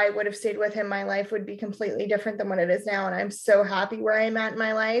I would have stayed with him, my life would be completely different than what it is now. And I'm so happy where I'm at in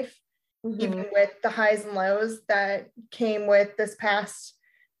my life, even with the highs and lows that came with this past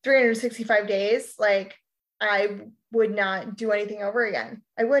 365 days. Like, I would not do anything over again.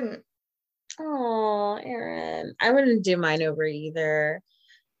 I wouldn't. Oh, Erin, I wouldn't do mine over either.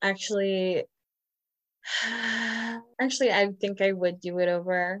 Actually, I think I would do it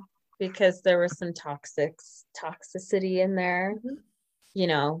over because there was some toxicity in there, you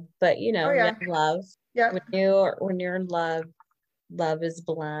know, but you know, love. Yeah. When you're in love, love is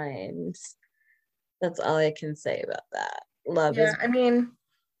blind. That's all I can say about that. Love is. I mean,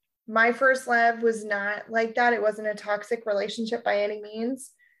 my first love was not like that. It wasn't a toxic relationship by any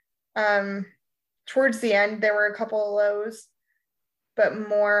means. Towards the end, there were a couple of lows, but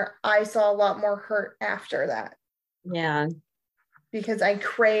I saw a lot more hurt after that. Yeah. Because I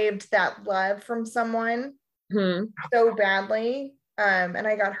craved that love from someone so badly. And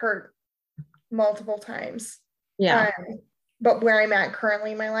I got hurt multiple times. Yeah. But where I'm at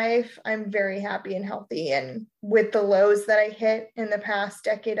currently in my life, I'm very happy and healthy. And with the lows that I hit in the past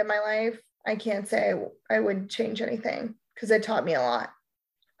decade of my life, I can't say I would change anything because it taught me a lot.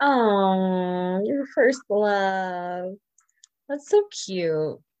 Oh, your first love. That's so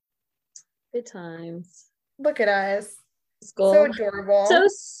cute. Good times. Look at us. School. So adorable. So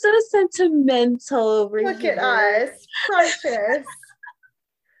sentimental over here. Look at us. Precious.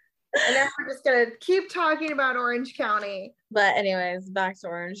 And now we're just going to keep talking about Orange County. But anyways, back to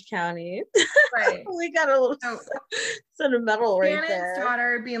Orange County. Right. We got a little sentimental right there. Shannon's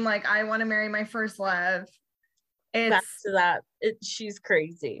daughter being like, I want to marry my first love. Back to that. She's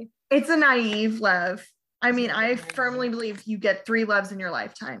crazy. It's a naive love. I mean, I firmly believe you get 3 loves in your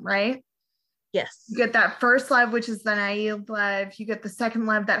lifetime, right? Yes. You get that first love, which is the naive love. You get the second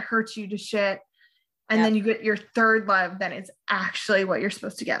love that hurts you to shit. And then you get your third love that is actually what you're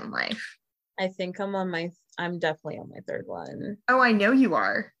supposed to get in life. I think I'm definitely on my third one. Oh, I know you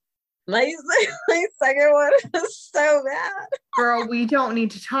are. My second one is so bad. Girl, we don't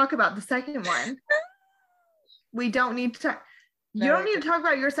need to talk about the second one. We don't need to talk. You don't need to talk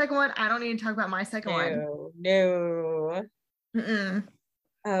about your second one. I don't need to talk about my second one. No. Mm-mm.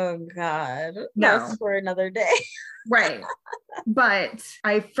 Oh God. No. That's for another day. Right. But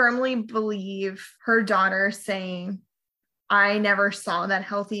I firmly believe her daughter saying, I never saw that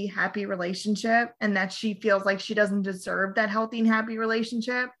healthy, happy relationship, and that she feels like she doesn't deserve that healthy and happy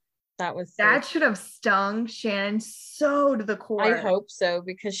relationship. That should have stung Shannon so to the core. I hope so,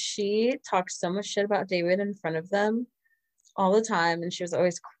 because she talked so much shit about David in front of them all the time, and she was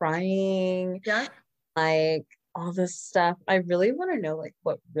always crying. Yeah. Like all this stuff. I really want to know like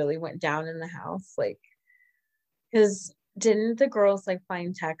what really went down in the house. Like, because Didn't the girls like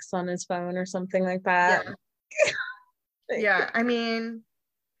find texts on his phone or something like that? Yeah. I mean,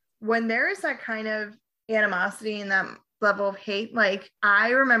 when there is that kind of animosity and that level of hate, like I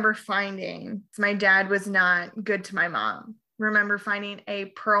remember finding, my dad was not good to my mom. Remember finding a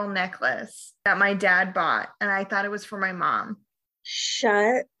pearl necklace that my dad bought, and I thought it was for my mom.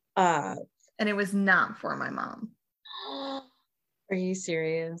 Shut up. And it was not for my mom. Are you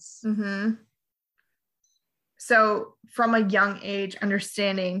serious? Mm-hmm. So from a young age,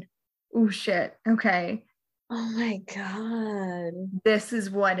 understanding, oh shit, okay, Oh my God. this is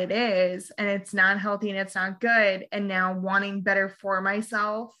what it is, and it's not healthy and it's not good. And now wanting better for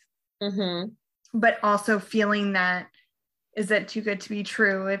myself, but also feeling that, is it too good to be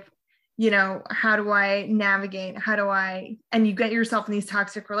true? If, how do I navigate? And you get yourself in these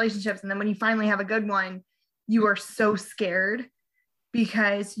toxic relationships. And then when you finally have a good one, you are so scared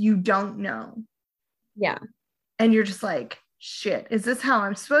because you don't know. Yeah. And you're just like, shit, is this how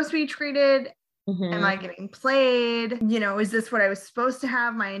I'm supposed to be treated? Am I getting played? Is this what I was supposed to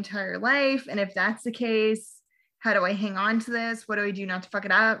have my entire life? And if that's the case, how do I hang on to this? What do I do not to fuck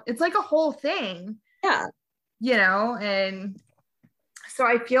it up? It's like a whole thing. Yeah. And so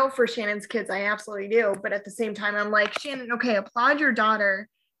I feel for Shannon's kids. I absolutely do. But at the same time, I'm like, Shannon, okay, applaud your daughter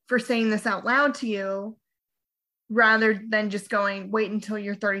for saying this out loud to you rather than just going, wait until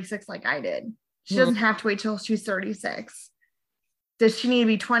you're 36 like I did. She doesn't have to wait till she's 36. Does she need to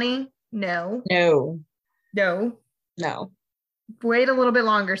be 20? No. Wait a little bit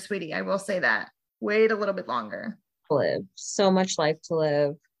longer, sweetie. I will say that. Wait a little bit longer. Live. So much life to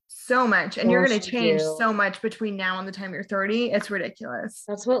live. So much. And you're going to change so much between now and the time you're 30. It's ridiculous.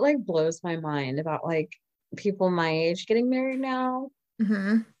 That's what like blows my mind about like people my age getting married now.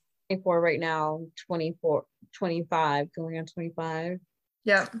 24 right now, 24, 25, going on 25.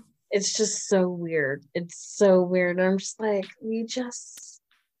 Yep. It's just so weird. It's so weird. I'm just like, we just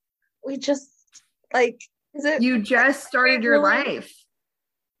like, is it you just started your life?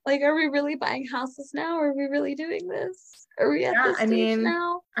 Like, are we really buying houses now? Are we really doing this? Are we at this stage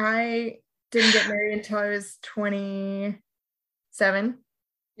now? I didn't get married until I was 27,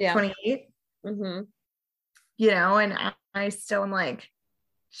 28. And I still am like,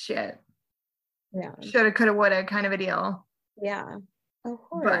 shit. Yeah. Shoulda, coulda, woulda kind of a deal. Yeah. Of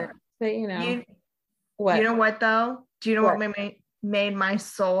course. But what? You know what though? Do you know what made my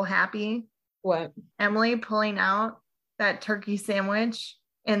soul happy? What? Emily pulling out that turkey sandwich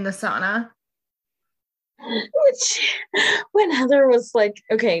in the sauna. When Heather was like,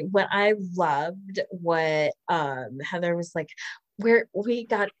 okay, what I loved what Heather was like,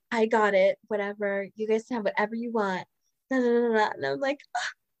 I got it, whatever, you guys can have whatever you want. And I'm like,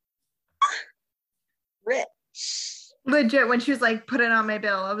 rich. Legit, when she was like, put it on my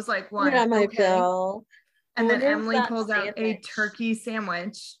bill, I was like, what? Put it on my bill. And then Emily pulls out a turkey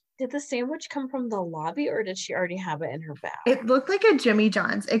sandwich. Did the sandwich come from the lobby or did she already have it in her bag? It looked like a Jimmy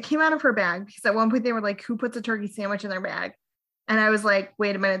John's. It came out of her bag because at one point they were like, who puts a turkey sandwich in their bag? And I was like,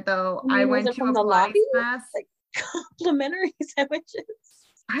 wait a minute though. I went to a Pilates class. Like complimentary sandwiches.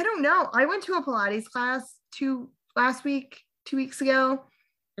 I don't know. I went to a Pilates class 2 weeks ago.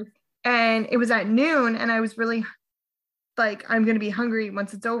 And it was at noon and I was really like, I'm going to be hungry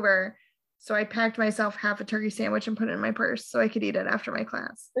once it's over. So I packed myself half a turkey sandwich and put it in my purse so I could eat it after my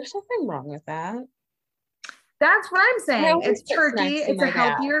class. There's nothing wrong with that. That's what I'm saying. It's turkey. It's a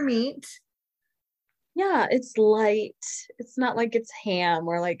healthier meat. Yeah, it's light. It's not like it's ham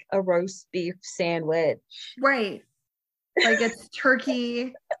or like a roast beef sandwich. Right. Like it's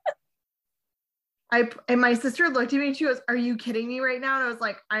turkey. And my sister looked at me and she goes, are you kidding me right now? And I was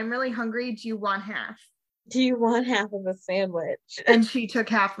like, I'm really hungry. Do you want half? Do you want half of a sandwich? And she took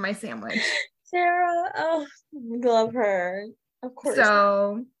half of my sandwich. Sarah, oh, love her. Of course.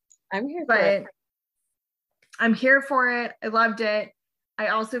 So I'm here for it. I'm here for it. I loved it. I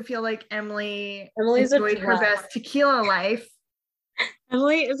also feel like Emily's enjoyed her best tequila life.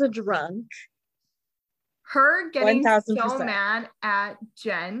 Emily is a drunk. Her getting 1000%. so mad at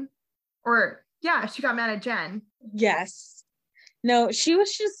Jen, she got mad at Jen. Yes. No, she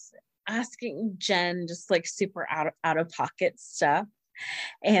was just asking Jen just like super out of pocket stuff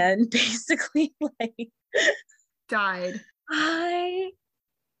and basically like died.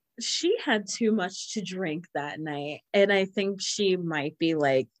 She had too much to drink that night and I think she might be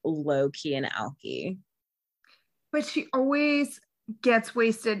like low-key and alky. But she always gets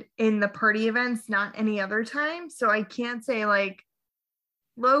wasted in the party events, not any other time. So I can't say like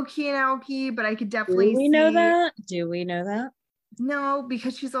low-key and alky, but I could definitely Do we know that? No,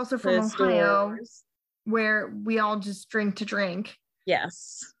 because she's also from Ohio, where we all just drink to drink.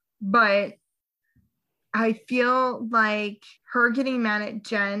 Yes. But I feel like her getting mad at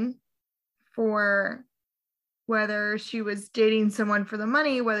Jen for whether she was dating someone for the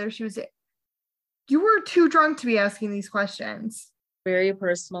money, whether she was, you were too drunk to be asking these questions. Very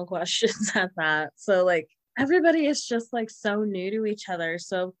personal questions at that. So like everybody is just like so new to each other.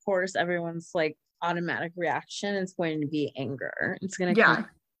 So of course everyone's like automatic reaction is going to be anger. It's going to come from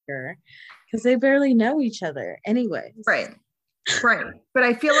anger because they barely know each other anyways. Right. But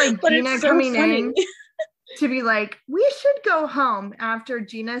I feel like but Gina it's so coming funny. in to be like, we should go home, after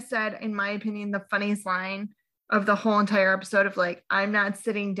Gina said, in my opinion, the funniest line of the whole entire episode of like, I'm not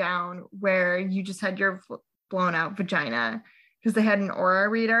sitting down where you just had your blown out vagina, because they had an aura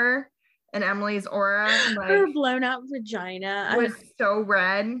reader and Emily's aura, like, her blown out vagina was so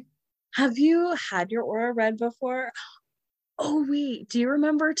red. Have you had your aura read before? Oh wait, do you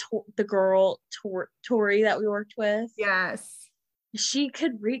remember the girl Tori that we worked with? Yes. She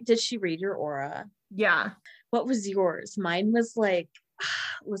could read. Did she read your aura? Yeah. What was yours? Mine was like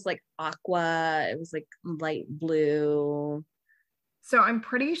aqua. It was like light blue. So I'm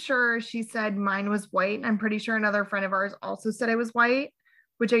pretty sure she said mine was white. And I'm pretty sure another friend of ours also said it was white,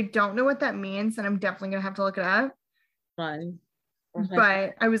 which I don't know what that means. And I'm definitely going to have to look it up. Fun.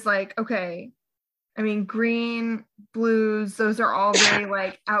 But I was like, okay. I mean, green, blues, those are all very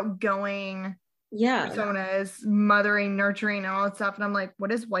like outgoing personas, mothering, nurturing, and all that stuff. And I'm like, what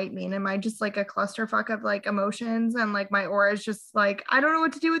does white mean? Am I just like a clusterfuck of like emotions? And like my aura is just like, I don't know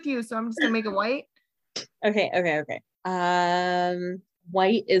what to do with you, so I'm just gonna make it white. Okay.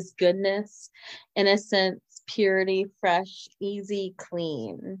 White is goodness, innocence, purity, fresh, easy,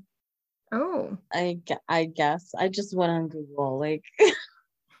 clean. Oh, I guess I just went on Google, like.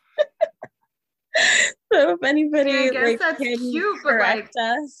 So if anybody like that's can cute, correct but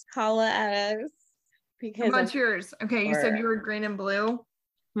like, us, holla at us. Because what's yours? Okay, you said you were green and blue.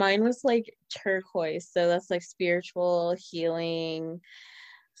 Mine was like turquoise, so that's like spiritual, healing,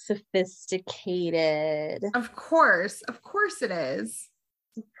 sophisticated. Of course it is.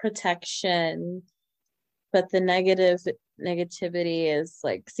 Protection. But the negativity is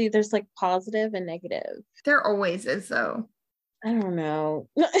like, see, there's like positive and negative. There always is, though. I don't know.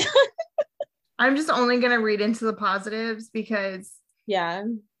 I'm just only going to read into the positives because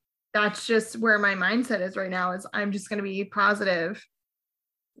that's just where my mindset is right now, is I'm just going to be positive.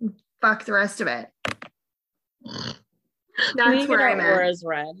 Fuck the rest of it. That's where I'm at. Aura's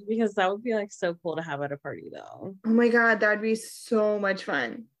red, because that would be like so cool to have at a party though. Oh my God, that'd be so much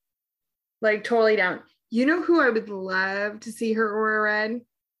fun. Like totally down. You know who I would love to see her aura red?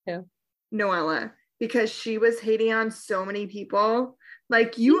 Who? Noella, because she was hating on so many people.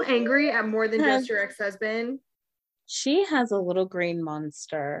 Like, you angry at more than just your ex-husband? She has a little green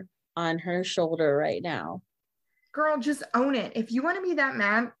monster on her shoulder right now. Girl, just own it. If you want to be that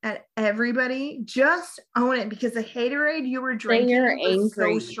mad at everybody, just own it, because the haterade you were drinking was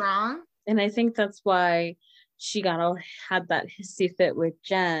so strong. And I think that's why she had that hissy fit with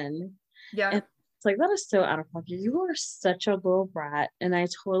Jen. Yeah. And it's like, that is so out of pocket. You are such a little brat. And I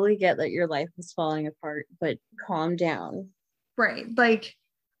totally get that your life is falling apart, but calm down. Right. Like,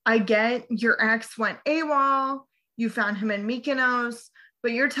 I get your ex went AWOL, you found him in Mykonos,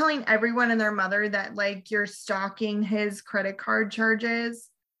 but you're telling everyone and their mother that like you're stalking his credit card charges.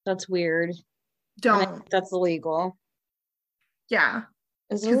 That's weird. Don't. That's illegal. Yeah.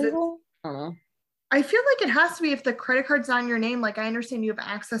 Is it illegal? I don't know. I feel like it has to be if the credit card's on your name. Like, I understand you have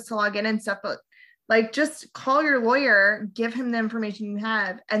access to log in and stuff, but like, just call your lawyer, give him the information you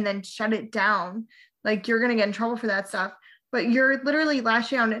have, and then shut it down. Like, you're going to get in trouble for that stuff. But you're literally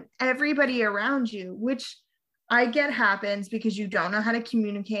lashing out at everybody around you, which I get happens because you don't know how to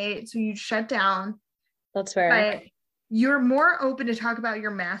communicate. So you shut down. That's fair. But you're more open to talk about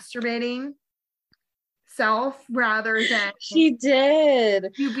your masturbating self rather than she did.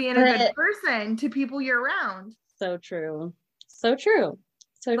 You being a good person to people you're around. So true. So true.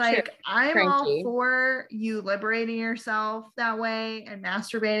 So like, true. I'm all for you liberating yourself that way and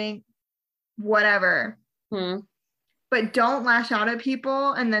masturbating, whatever. But don't lash out at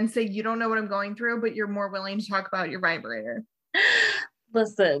people and then say you don't know what I'm going through, but you're more willing to talk about your vibrator.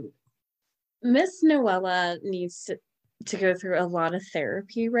 Listen, Miss Noella needs to go through a lot of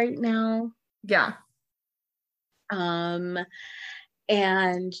therapy right now. Yeah. And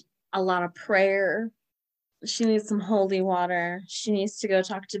a lot of prayer. She needs some holy water. She needs to go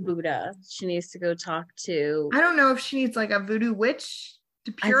talk to Buddha. She needs to go talk to... I don't know if she needs like a voodoo witch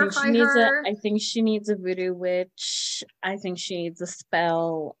to purify her. I think she needs a voodoo witch. I think she needs a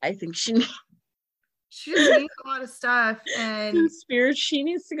spell. I think she needs a lot of stuff. And spirit, she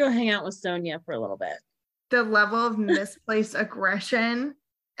needs to go hang out with Sonia for a little bit. The level of misplaced aggression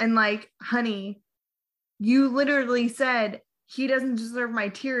and like, honey, You literally said, he doesn't deserve my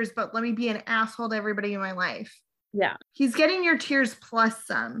tears, but let me be an asshole to everybody in my life. Yeah. He's getting your tears plus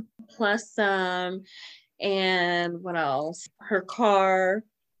some. Plus some. And what else? Her car,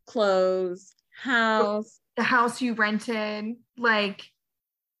 clothes, house. The house you rented. Like,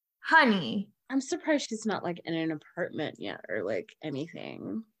 honey. I'm surprised she's not like in an apartment yet or like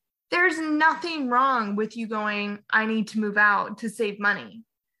anything. There's nothing wrong with you going, I need to move out to save money.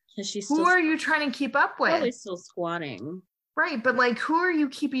 Who are you trying to keep up with? Probably still squatting. Right, but like, who are you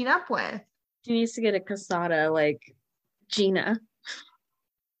keeping up with? She needs to get a casada like Gina.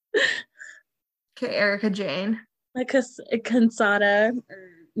 Okay, Erica Jane. Like a cansada.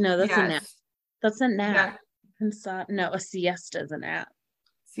 No, that's a nap. That's a nap. Yeah. Cansada. No, a siesta is a nap.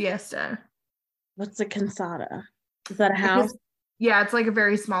 Siesta. What's a cansada? Is that a house? Yeah, it's like a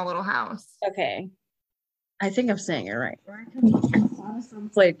very small little house. Okay. I think I'm saying it right. Cansada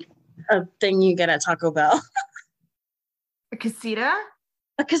sounds like a thing you get at Taco Bell. A casita?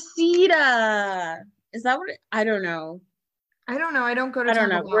 A casita. Is that what I don't know. I don't know. I don't go to Taco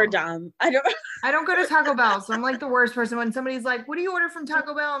Bell. We're dumb. I don't go to Taco Bell. So I'm like the worst person when somebody's like, what do you order from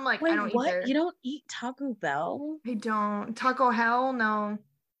Taco Bell? I'm like, wait, I don't what? eat there. You don't eat Taco Bell? I don't. Taco Hell? No.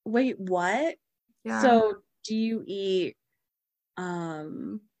 Wait, what? Yeah. So do you eat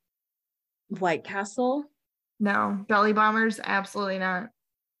White Castle? No. Belly Bombers? Absolutely not.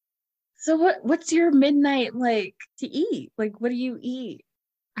 So what's your midnight like to eat? Like, what do you eat?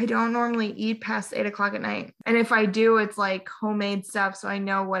 I don't normally eat past 8 o'clock at night. And if I do, it's like homemade stuff. So I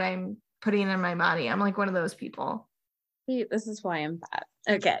know what I'm putting in my body. I'm like one of those people. See, this is why I'm fat.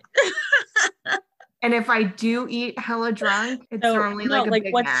 Okay. And if I do eat hella drunk, it's normally like a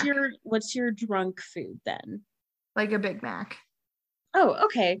Big Mac. What's your drunk food then? Like a Big Mac. Oh,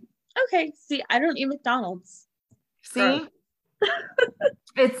 okay. Okay. See, I don't eat McDonald's. See?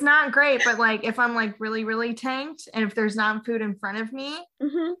 It's not great, but like if I'm like really, really tanked and if there's not food in front of me,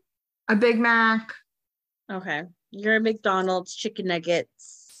 a Big Mac. Okay. You're a McDonald's chicken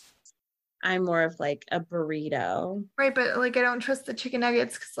nuggets. I'm more of like a burrito. Right, but like I don't trust the chicken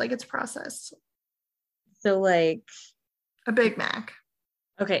nuggets because like it's processed. So like a Big Mac.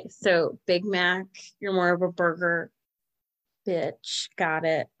 Okay, so Big Mac, you're more of a burger bitch. Got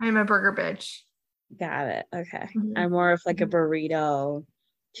it. I'm a burger bitch. Got it. Okay. I'm more of like a burrito.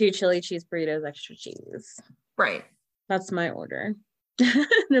 2 chili cheese burritos, extra cheese. Right. That's my order.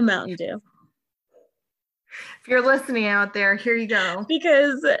 The Mountain Dew. If you're listening out there, here you go.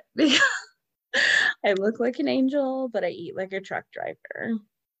 Because I look like an angel, but I eat like a truck driver.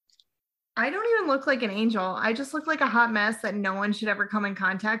 I don't even look like an angel. I just look like a hot mess that no one should ever come in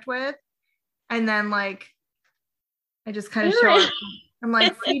contact with. And then like, I just kind of show up. I'm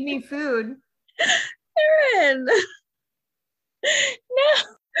like, feed me food. Erin. No.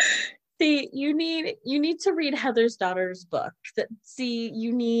 See, you need to read Heather's daughter's book.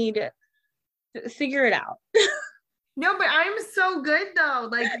 You need to figure it out. No, but I'm so good though.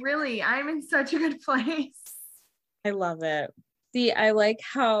 Like really, I'm in such a good place. I love it. See, I like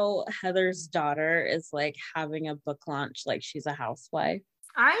how Heather's daughter is like having a book launch like she's a housewife.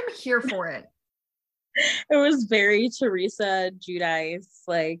 I'm here for it. It was very Teresa Giudice,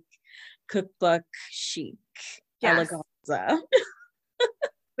 like cookbook chic, eleganza.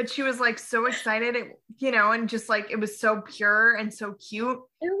 But she was like so excited, and just like it was so pure and so cute.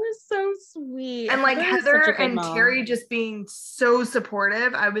 It was so sweet. And like Heather and Terry just being so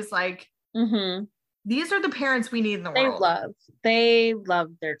supportive. I was like, these are the parents we need in the world. They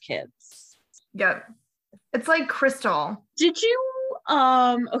love their kids. Yep. It's like Crystal. Did you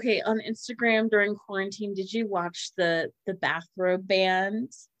on Instagram during quarantine, did you watch the bathrobe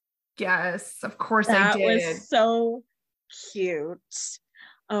band? Yes, of course I did. That was so cute.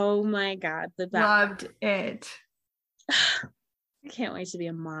 Oh my God. Loved it. I can't wait to be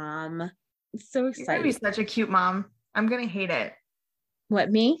a mom. I'm so excited. You're gonna be such a cute mom. I'm gonna hate it. What,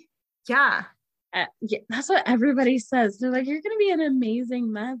 me? Yeah. Yeah, that's what everybody says. They're like, you're gonna be an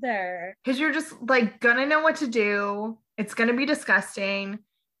amazing mother. Because you're just like gonna know what to do. It's gonna be disgusting.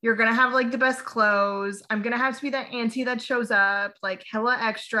 You're gonna have like the best clothes. I'm gonna have to be that auntie that shows up like hella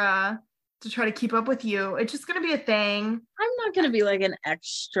extra to try to keep up with you. It's just gonna be a thing. I'm not gonna be like an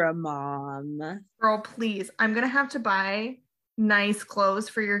extra mom. Girl, please. I'm gonna have to buy nice clothes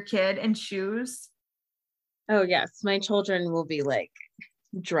for your kid and shoes. Oh yes, my children will be like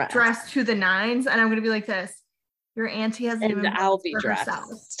dressed to the nines, and I'm gonna be like this. Your auntie hasn't even I'll be dressed herself.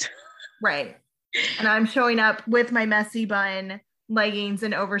 Right. And I'm showing up with my messy bun, leggings,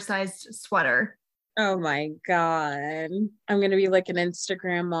 and oversized sweater. Oh my God. I'm gonna be like an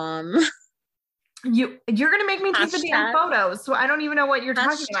Instagram mom. You're gonna make me take the damn photos, so I don't even know what you're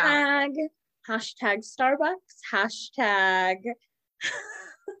talking about. Hashtag Starbucks. Hashtag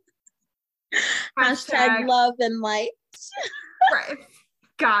hashtag love and light. Right.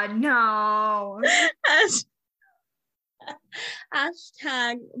 God, no.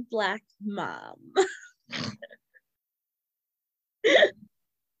 Hashtag Black mom.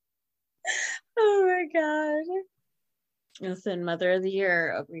 Oh my god. Listen, Mother of the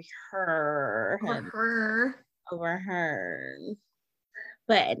Year over her.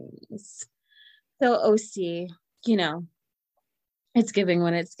 But anyways, so OC, you know, it's giving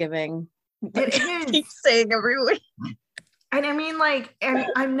when it's giving. It is. Keep saying every week. And I mean, like, and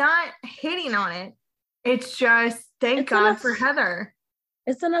I'm not hating on it. It's just thank God for Heather.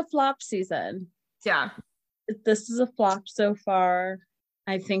 It's in a flop season. Yeah. This is a flop so far.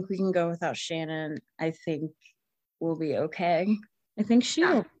 I think we can go without Shannon. I think we'll be okay. I think she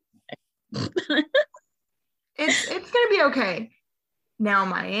will. It's gonna be okay. Now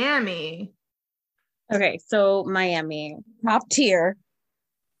Miami. Okay, so Miami, top tier.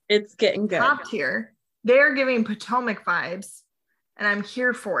 It's getting good. Top tier. They're giving Potomac vibes, and I'm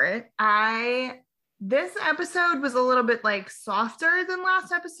here for it. This episode was a little bit like softer than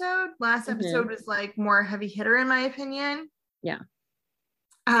last episode. Last episode was like more heavy hitter in my opinion. Yeah.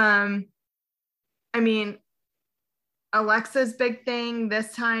 I mean, Alexa's big thing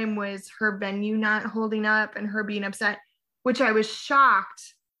this time was her venue not holding up and her being upset, which I was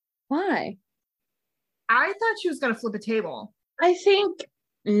shocked. Why? I thought she was going to flip a table. I think,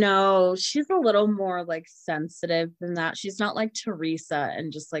 no, she's a little more like sensitive than that. She's not like Teresa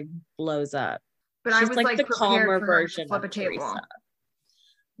and just like blows up. But she's I was like the calmer version of Teresa.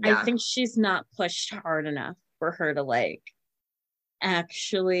 Yeah. I think she's not pushed hard enough for her to like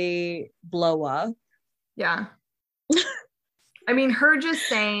actually blow up. Yeah. I mean, her just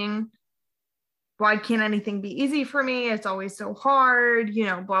saying, why can't anything be easy for me? It's always so hard, you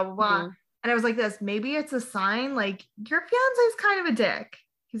know, blah, blah, blah. And I was like this, maybe it's a sign, like, your fiance is kind of a dick.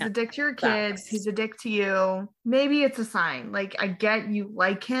 He's a dick to your kids. He's a dick to you. Maybe it's a sign. Like, I get you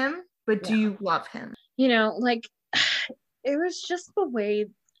like him, but do you love him? You know, like, it was just the way,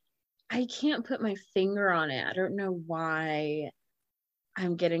 I can't put my finger on it. I don't know why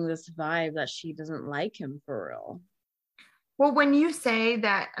I'm getting this vibe that she doesn't like him for real. Well, when you say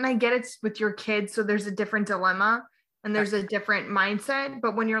that, and I get it's with your kids, so there's a different dilemma and there's a different mindset.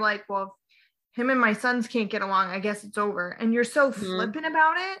 But when you're like, well, him and my sons can't get along, I guess it's over. And you're so flippant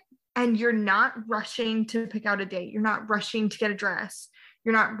about it, and you're not rushing to pick out a date. You're not rushing to get a dress.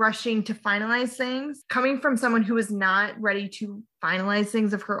 You're not rushing to finalize things. Coming from someone who is not ready to finalize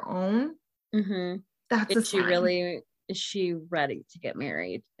things of her own, that's a sign. Is she ready to get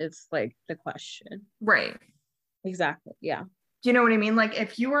married? It's like the question. Right. Exactly. Yeah. Do you know what I mean? Like,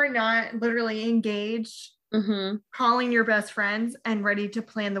 if you are not literally engaged, calling your best friends and ready to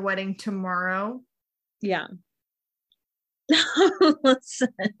plan the wedding tomorrow. Yeah. Listen,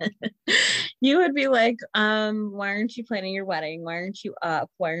 you would be like, why aren't you planning your wedding? Why aren't you up?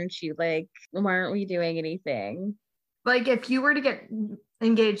 Why aren't we doing anything? Like, if you were to get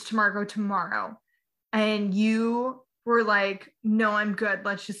engaged tomorrow, and you were like, no, I'm good,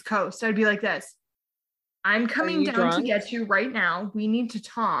 let's just coast, I'd be like this. I'm coming down to get you right now. We need to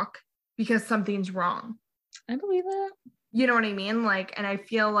talk because something's wrong. I believe that. You know what I mean? Like, and I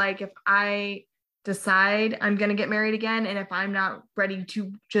feel like if I decide I'm going to get married again, and if I'm not ready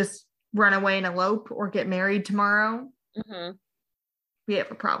to just run away and elope or get married tomorrow, we have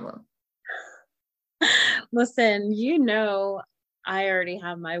a problem. Listen, you know, I already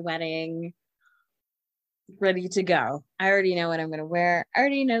have my wedding ready to go. I already know what I'm going to wear. I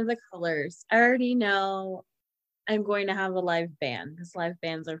already know the colors. I already know I'm going to have a live band because live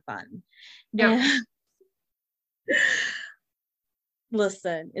bands are fun. Yeah.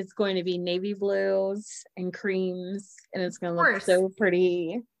 Listen, it's going to be navy blues and creams, and it's going to look so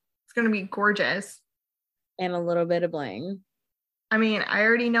pretty. It's going to be gorgeous. And a little bit of bling. I mean, I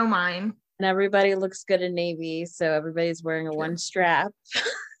already know mine. And everybody looks good in navy, so everybody's wearing a one strap.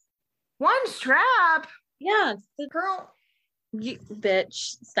 One strap? Yeah. Girl. You,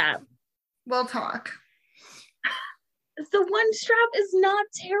 bitch, stop. We'll talk. The one strap is not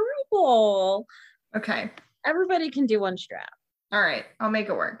terrible. Okay. Everybody can do one strap. All right. I'll make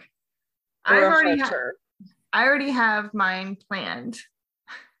it work. I already have mine planned.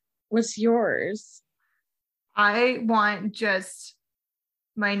 What's yours? I want just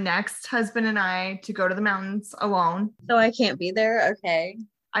my next husband and I to go to the mountains alone. So I can't be there? Okay.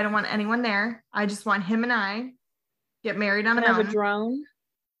 I don't want anyone there. I just want him and I get married on a mountain. Have a drone?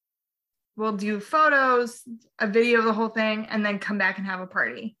 We'll do photos, a video of the whole thing, and then come back and have a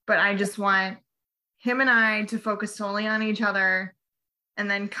party. But I just want him and I to focus solely on each other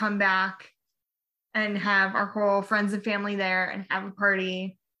and then come back and have our whole friends and family there and have a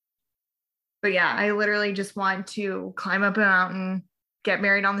party. But yeah, I literally just want to climb up a mountain, get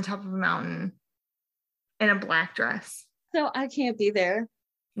married on the top of a mountain in a black dress. So I can't be there.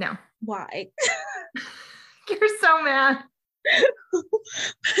 No. Why? You're so mad. What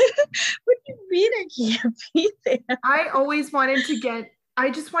do you mean I can't be there? I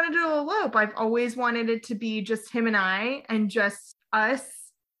just wanted to elope. I've always wanted it to be just him and I and just us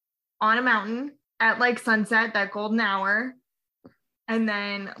on a mountain at like sunset, that golden hour, and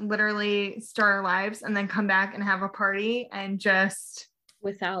then literally start our lives and then come back and have a party and just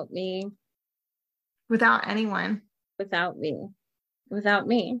without me. Without anyone. Without me.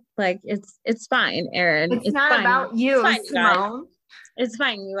 Like it's fine, Erin. It's not fine. About you, it's fine, Simone. It's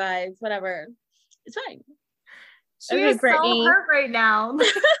fine, you guys. Whatever. It's fine. She is so hurt right now.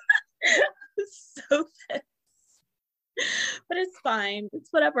 So pissed. But it's fine. It's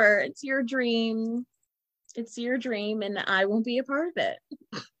whatever. It's your dream. It's your dream, and I won't be a part of it.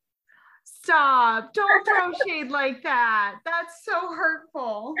 Stop. Don't throw shade like that. That's so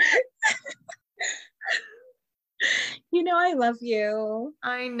hurtful. You know I love you.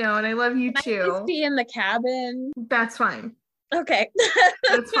 I know, and I love you Can too. I just be in the cabin? That's fine. Okay.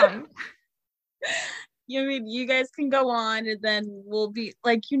 That's fine. You mean you guys can go on, and then we'll be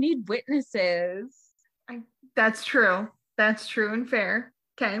like, you need witnesses. That's true. That's true and fair.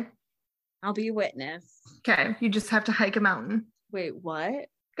 Okay. I'll be a witness. Okay. You just have to hike a mountain. Wait, what?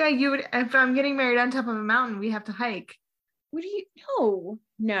 Okay, if I'm getting married on top of a mountain, we have to hike. What do you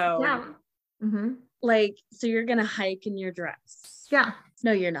No. Yeah. Mm-hmm. Like, so you're gonna hike in your dress? Yeah.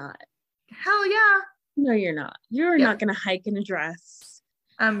 No, you're not. Hell yeah. No, you're not. You're not gonna hike in a dress.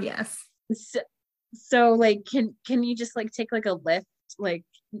 Yes. So like, can you just like take like a lift? Like,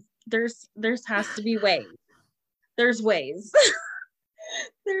 there's has to be ways. There's ways.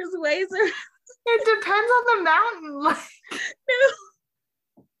 There's ways. It depends on the mountain. No.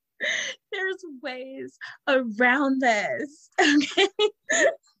 There's ways around this. Okay.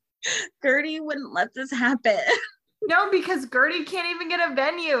 Gertie wouldn't let this happen. No, because Gertie can't even get a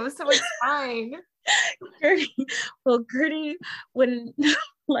venue, so it's fine. Gertie wouldn't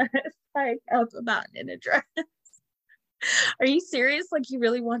let us hike up a mountain in a dress. Are you serious? Like, you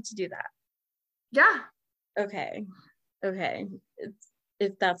really want to do that? Yeah. Okay.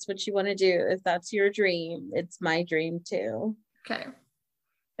 If that's what you want to do, if that's your dream, it's my dream too. Okay.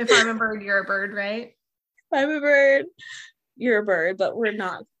 If I'm a bird, you're a bird, right? If I'm a bird, you're a bird, but we're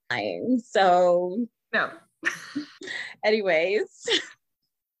not flying. So no. Anyways.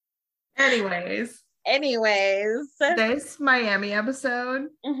 This Miami episode,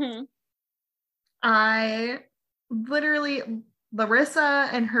 I literally, Larissa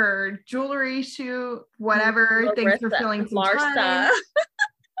and her jewelry shoot, whatever, things for filling some time.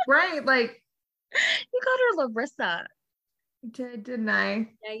 Right, like you got her Larissa. I did, didn't I?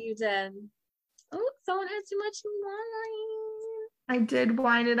 Yeah, you did. Oh, someone has too much wine. I did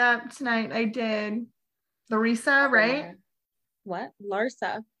wind it up tonight. I did. Larissa, right? What?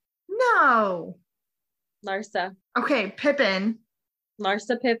 Larsa. No. Larsa. Okay, Pippin.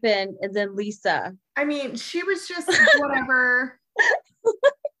 Larsa Pippin, and then Lisa. I mean, she was just whatever.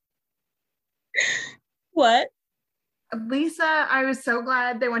 What? Lisa, I was so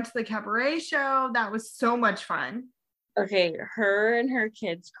glad they went to the cabaret show. That was so much fun. Okay, her and her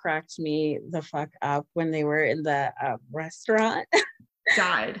kids cracked me the fuck up when they were in the restaurant.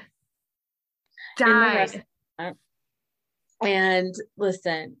 Died. And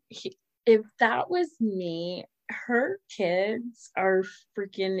listen, if that was me, her kids are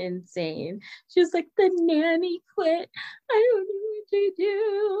freaking insane. She was like, the nanny quit. I don't know what to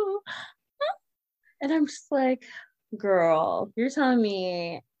do. And I'm just like, girl, you're telling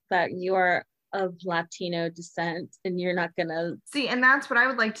me that you are of Latino descent and you're not gonna see, and that's what I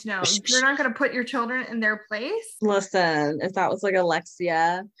would like to know. You're not gonna put your children in their place? Listen, if that was like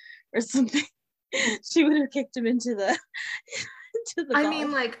Alexia or something, she would have kicked him into the I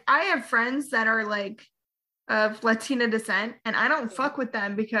mean, like, I have friends that are like of Latina descent and I don't fuck with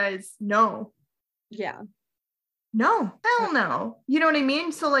them because no. Yeah. No, hell no. You know what I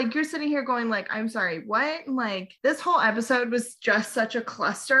mean? So like, you're sitting here going like, I'm sorry, what? Like, this whole episode was just such a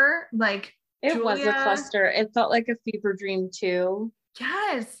cluster. Like, it was a cluster. It felt like a fever dream too.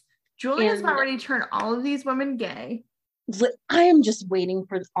 Yes. Julia's about ready to turn all of these women gay. I am just waiting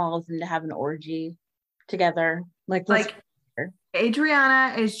for all of them to have an orgy together. Like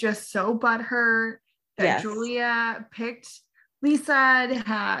Adriana is just so butthurt that Julia picked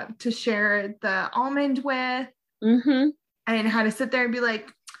Lisa to share the almond with. And had to sit there and be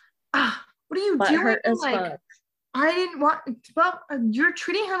like, what are you doing? Like, I didn't want, well, you're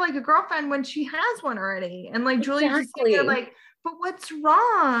treating her like a girlfriend when she has one already. And like Julia's just sitting there like, but what's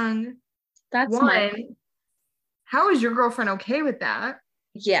wrong? That's one. How is your girlfriend okay with that?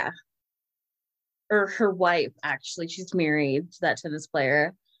 Yeah. Or her wife, actually. She's married to that tennis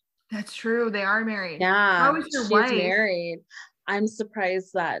player. That's true. They are married. Yeah. How is your wife? Married. I'm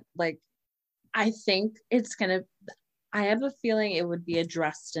surprised that, like, I think it's gonna, I have a feeling it would be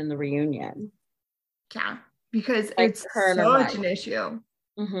addressed in the reunion. Yeah. Because like it's such an issue.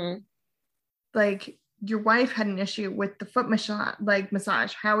 Mm-hmm. Like, your wife had an issue with the foot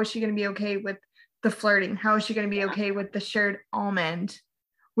massage. How is she going to be okay with the flirting? How is she going to be okay with the shared almond?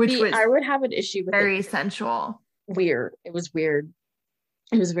 Which was I would have an issue with very sensual. Weird. It was weird.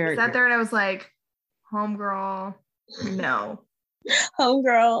 It was very. I sat there and I was like, "Homegirl, no."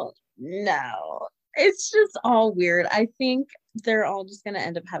 Homegirl, no. It's just all weird. I think they're all just gonna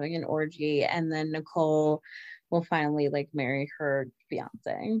end up having an orgy, and then Nicole will finally like marry her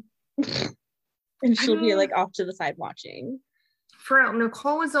fiance. And she'll be like off to the side watching. For real,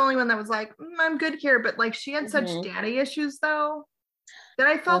 Nicole was the only one that was like, I'm good here, but like she had such daddy issues though that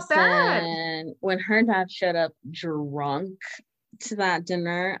I felt bad. When her dad showed up drunk to that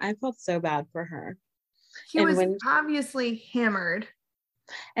dinner, I felt so bad for her. He was obviously hammered.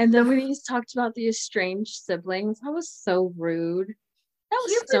 And then when he talked about the estranged siblings, that was so rude. That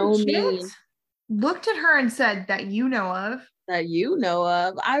was so mean. Looked at her and said, that you know of. That you know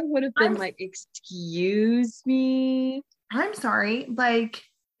of. I would have been like, excuse me. I'm sorry. Like,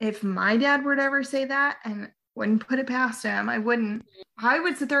 if my dad were to ever say that, and wouldn't put it past him, I wouldn't. I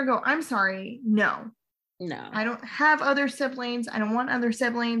would sit there and go, I'm sorry. No. I don't have other siblings. I don't want other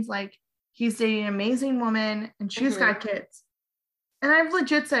siblings. Like, he's dating an amazing woman and she's got kids. And I've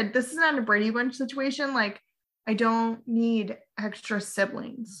legit said, this is not a Brady Bunch situation. Like, I don't need extra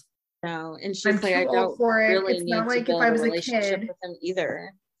siblings. No, and she's like, I don't really need to build a relationship with him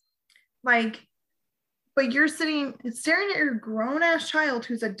either. Like, but you're staring at your grown-ass child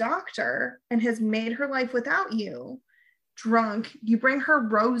who's a doctor and has made her life without you, drunk. You bring her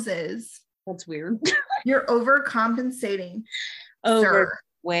roses. That's weird. You're overcompensating.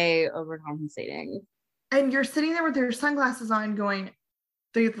 Way overcompensating. And you're sitting there with your sunglasses on going,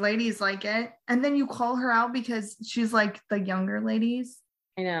 the ladies like it. And then you call her out because she's like the younger ladies.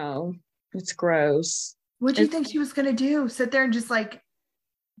 I know. It's gross. What do you think she was going to do? Sit there and just like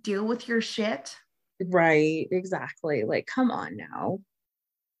deal with your shit? Right. Exactly. Like, come on now.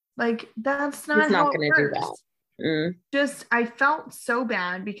 Like, that's not how going to do that. Just, I felt so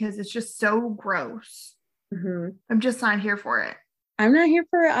bad because it's just so gross. Mm-hmm. I'm just not here for it. I'm not here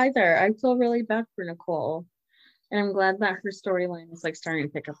for it either. I feel really bad for Nicole. And I'm glad that her storyline is like starting to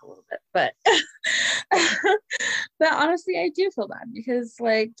pick up a little bit. But but honestly, I do feel bad because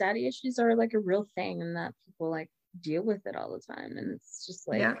like daddy issues are like a real thing and that people like deal with it all the time. And it's just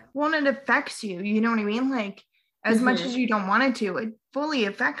like, yeah, well, it affects you. You know what I mean? Like, as much as you don't want it to, it fully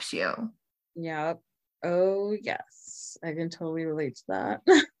affects you. Yeah. Oh, yes. I can totally relate to that.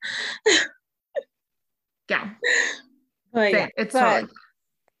 Yeah. But yeah, it's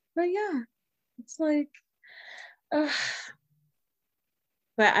but yeah, it's like, but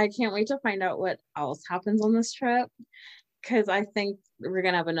I can't wait to find out what else happens on this trip because I think we're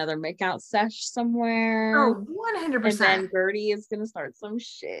gonna have another makeout sesh somewhere. Oh, 100%. And then Gertie is gonna start some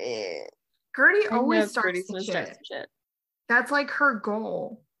shit. Gertie always starts some shit. That's like her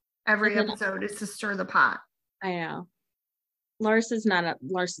goal every episode is to stir the pot. I know. Lars is not at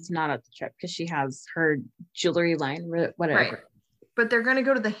the trip because she has her jewelry line, whatever. Right. But they're gonna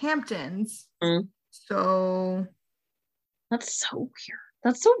go to the Hamptons. So that's so weird.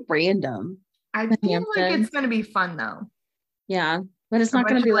 That's so random. I feel like it's gonna be fun though. Yeah, but it's not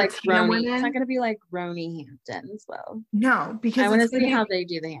gonna be like Roni. It's not gonna be like Roni Hamptons though. No, because I want to see how they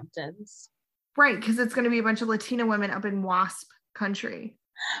do the Hamptons. Right, because it's gonna be a bunch of Latina women up in WASP country.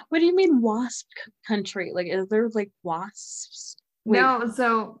 What do you mean WASP country? Like, is there like WASPs? Wait. No,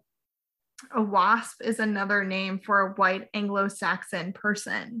 so a WASP is another name for a white Anglo-Saxon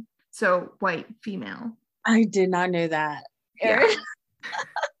person. So white female. I did not know that. Yeah.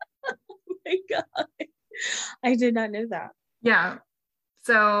 Oh my God. I did not know that. Yeah.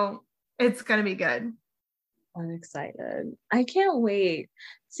 So it's going to be good. I'm excited. I can't wait.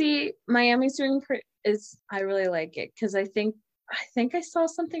 See, Miami's doing I really like it because I think I saw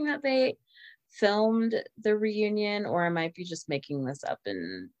something that they filmed the reunion, or I might be just making this up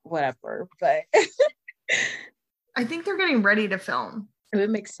and whatever, but I think they're getting ready to film. It would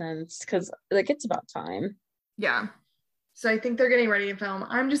make sense because like it's about time. Yeah. So I think they're getting ready to film.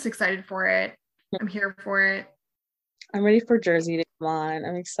 I'm just excited for it. I'm here for it. I'm ready for Jersey to come on.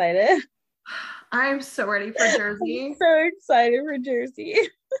 I'm excited. I'm so ready for Jersey. I'm so excited for Jersey.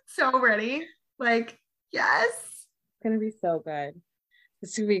 So ready. Like, yes. It's gonna be so good.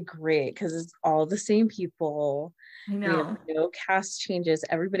 It's gonna be great because it's all the same people. I We have know. no cast changes.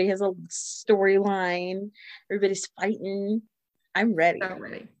 Everybody has a storyline. Everybody's fighting. I'm ready. So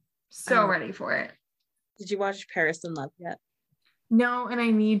ready. So ready for it. Did you watch Paris in Love yet? No, and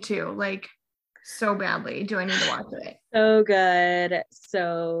I need to, like, so badly. Do I need to watch it? So good.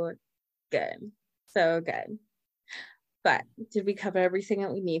 So good. So good. But did we cover everything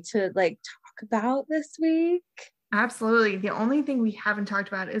that we need to like talk about this week? Absolutely. The only thing we haven't talked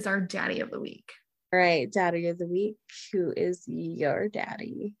about is our daddy of the week. All right, daddy of the week. Who is your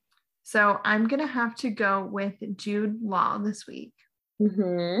daddy? So I'm going to have to go with Jude Law this week.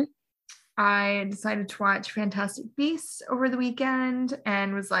 Mm-hmm. I decided to watch Fantastic Beasts over the weekend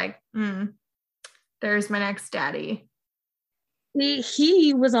and was like, there's my next daddy.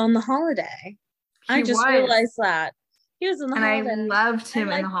 He was on The Holiday. I just realized that. He was in The Holiday. And I loved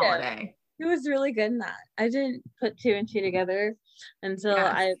him in The Holiday. He was really good in that. I didn't put two and two together until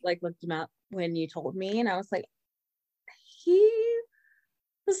I like looked him up when you told me, and I was like, he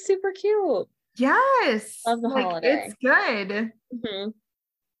was super cute. Yes. Love The Holiday. It's good. Mm-hmm.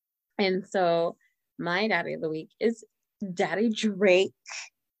 And so my daddy of the week is Daddy Drake,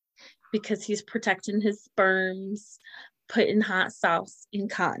 because he's protecting his sperms, putting hot sauce in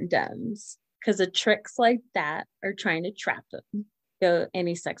condoms, because of tricks like that are trying to trap him. Go, and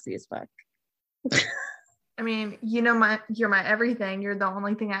he's sexy as fuck. I mean, you're my everything. You're the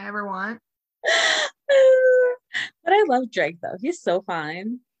only thing I ever want. But I love Drake though. He's so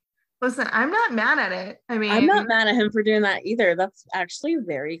fine. Listen, I'm not mad at it. I mean, I'm not mad at him for doing that either. That's actually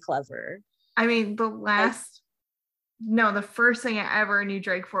very clever. I mean, the first thing I ever knew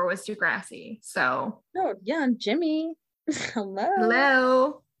Drake for was Degrassi. So Jimmy.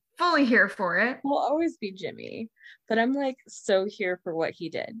 Hello. Fully here for it. We'll always be Jimmy. But I'm like so here for what he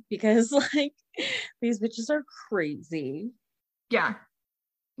did, because like these bitches are crazy. Yeah.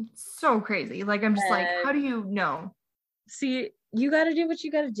 It's so crazy. Like, I'm just like, how do you know? See, you got to do what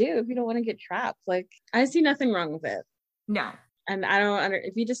you got to do if you don't want to get trapped. Like, I see nothing wrong with it. No. And I don't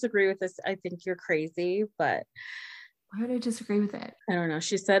if you disagree with this, I think you're crazy, but why would I disagree with it? I don't know. It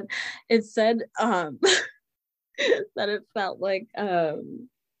said that it felt like hot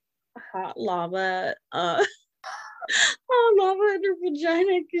lava hot lava in her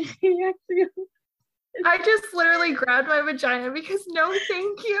vagina. I just literally grabbed my vagina because no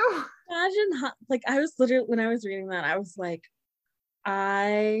thank you. Imagine I was literally, when I was reading that, I was like,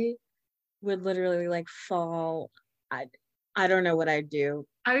 I would literally like fall. I don't know what I'd do.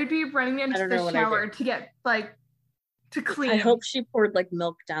 I would be running into the shower to get like to clean. I hope she poured like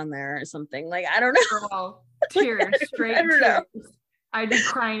milk down there or something. Like, I don't know. Girl, tears, straight I don't know. I'd be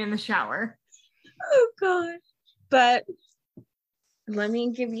crying in the shower. Oh god. But let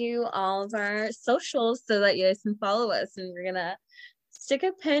me give you all of our socials so that you guys can follow us, and we're gonna stick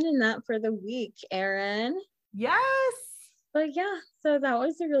a pin in that for the week, Erin. Yes. But yeah, so that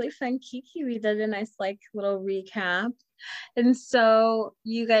was a really fun Kiki. We did a nice like little recap. And so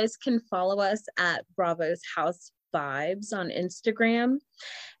you guys can follow us at Bravo's House Vibes on Instagram,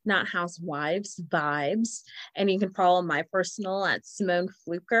 not Housewives Vibes. And you can follow my personal at Simone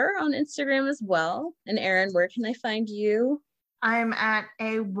Fluker on Instagram as well. And Erin, where can I find you? I'm at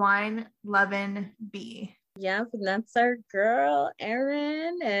a Wine Lovin' B. Yeah, and that's our girl,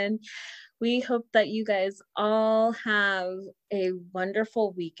 Erin. And we hope that you guys all have a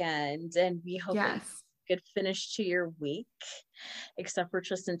wonderful weekend, and we hope that you good finish to your week, except for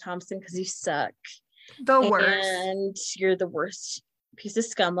Tristan Thompson, because you suck. The worst. And you're the worst piece of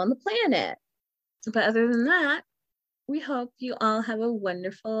scum on the planet. But other than that, we hope you all have a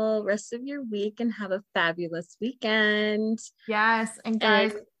wonderful rest of your week and have a fabulous weekend. Yes. And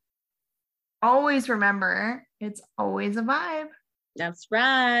guys, always remember, it's always a vibe. That's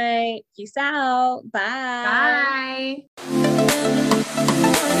right. Peace out. Bye.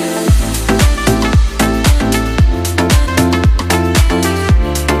 Bye.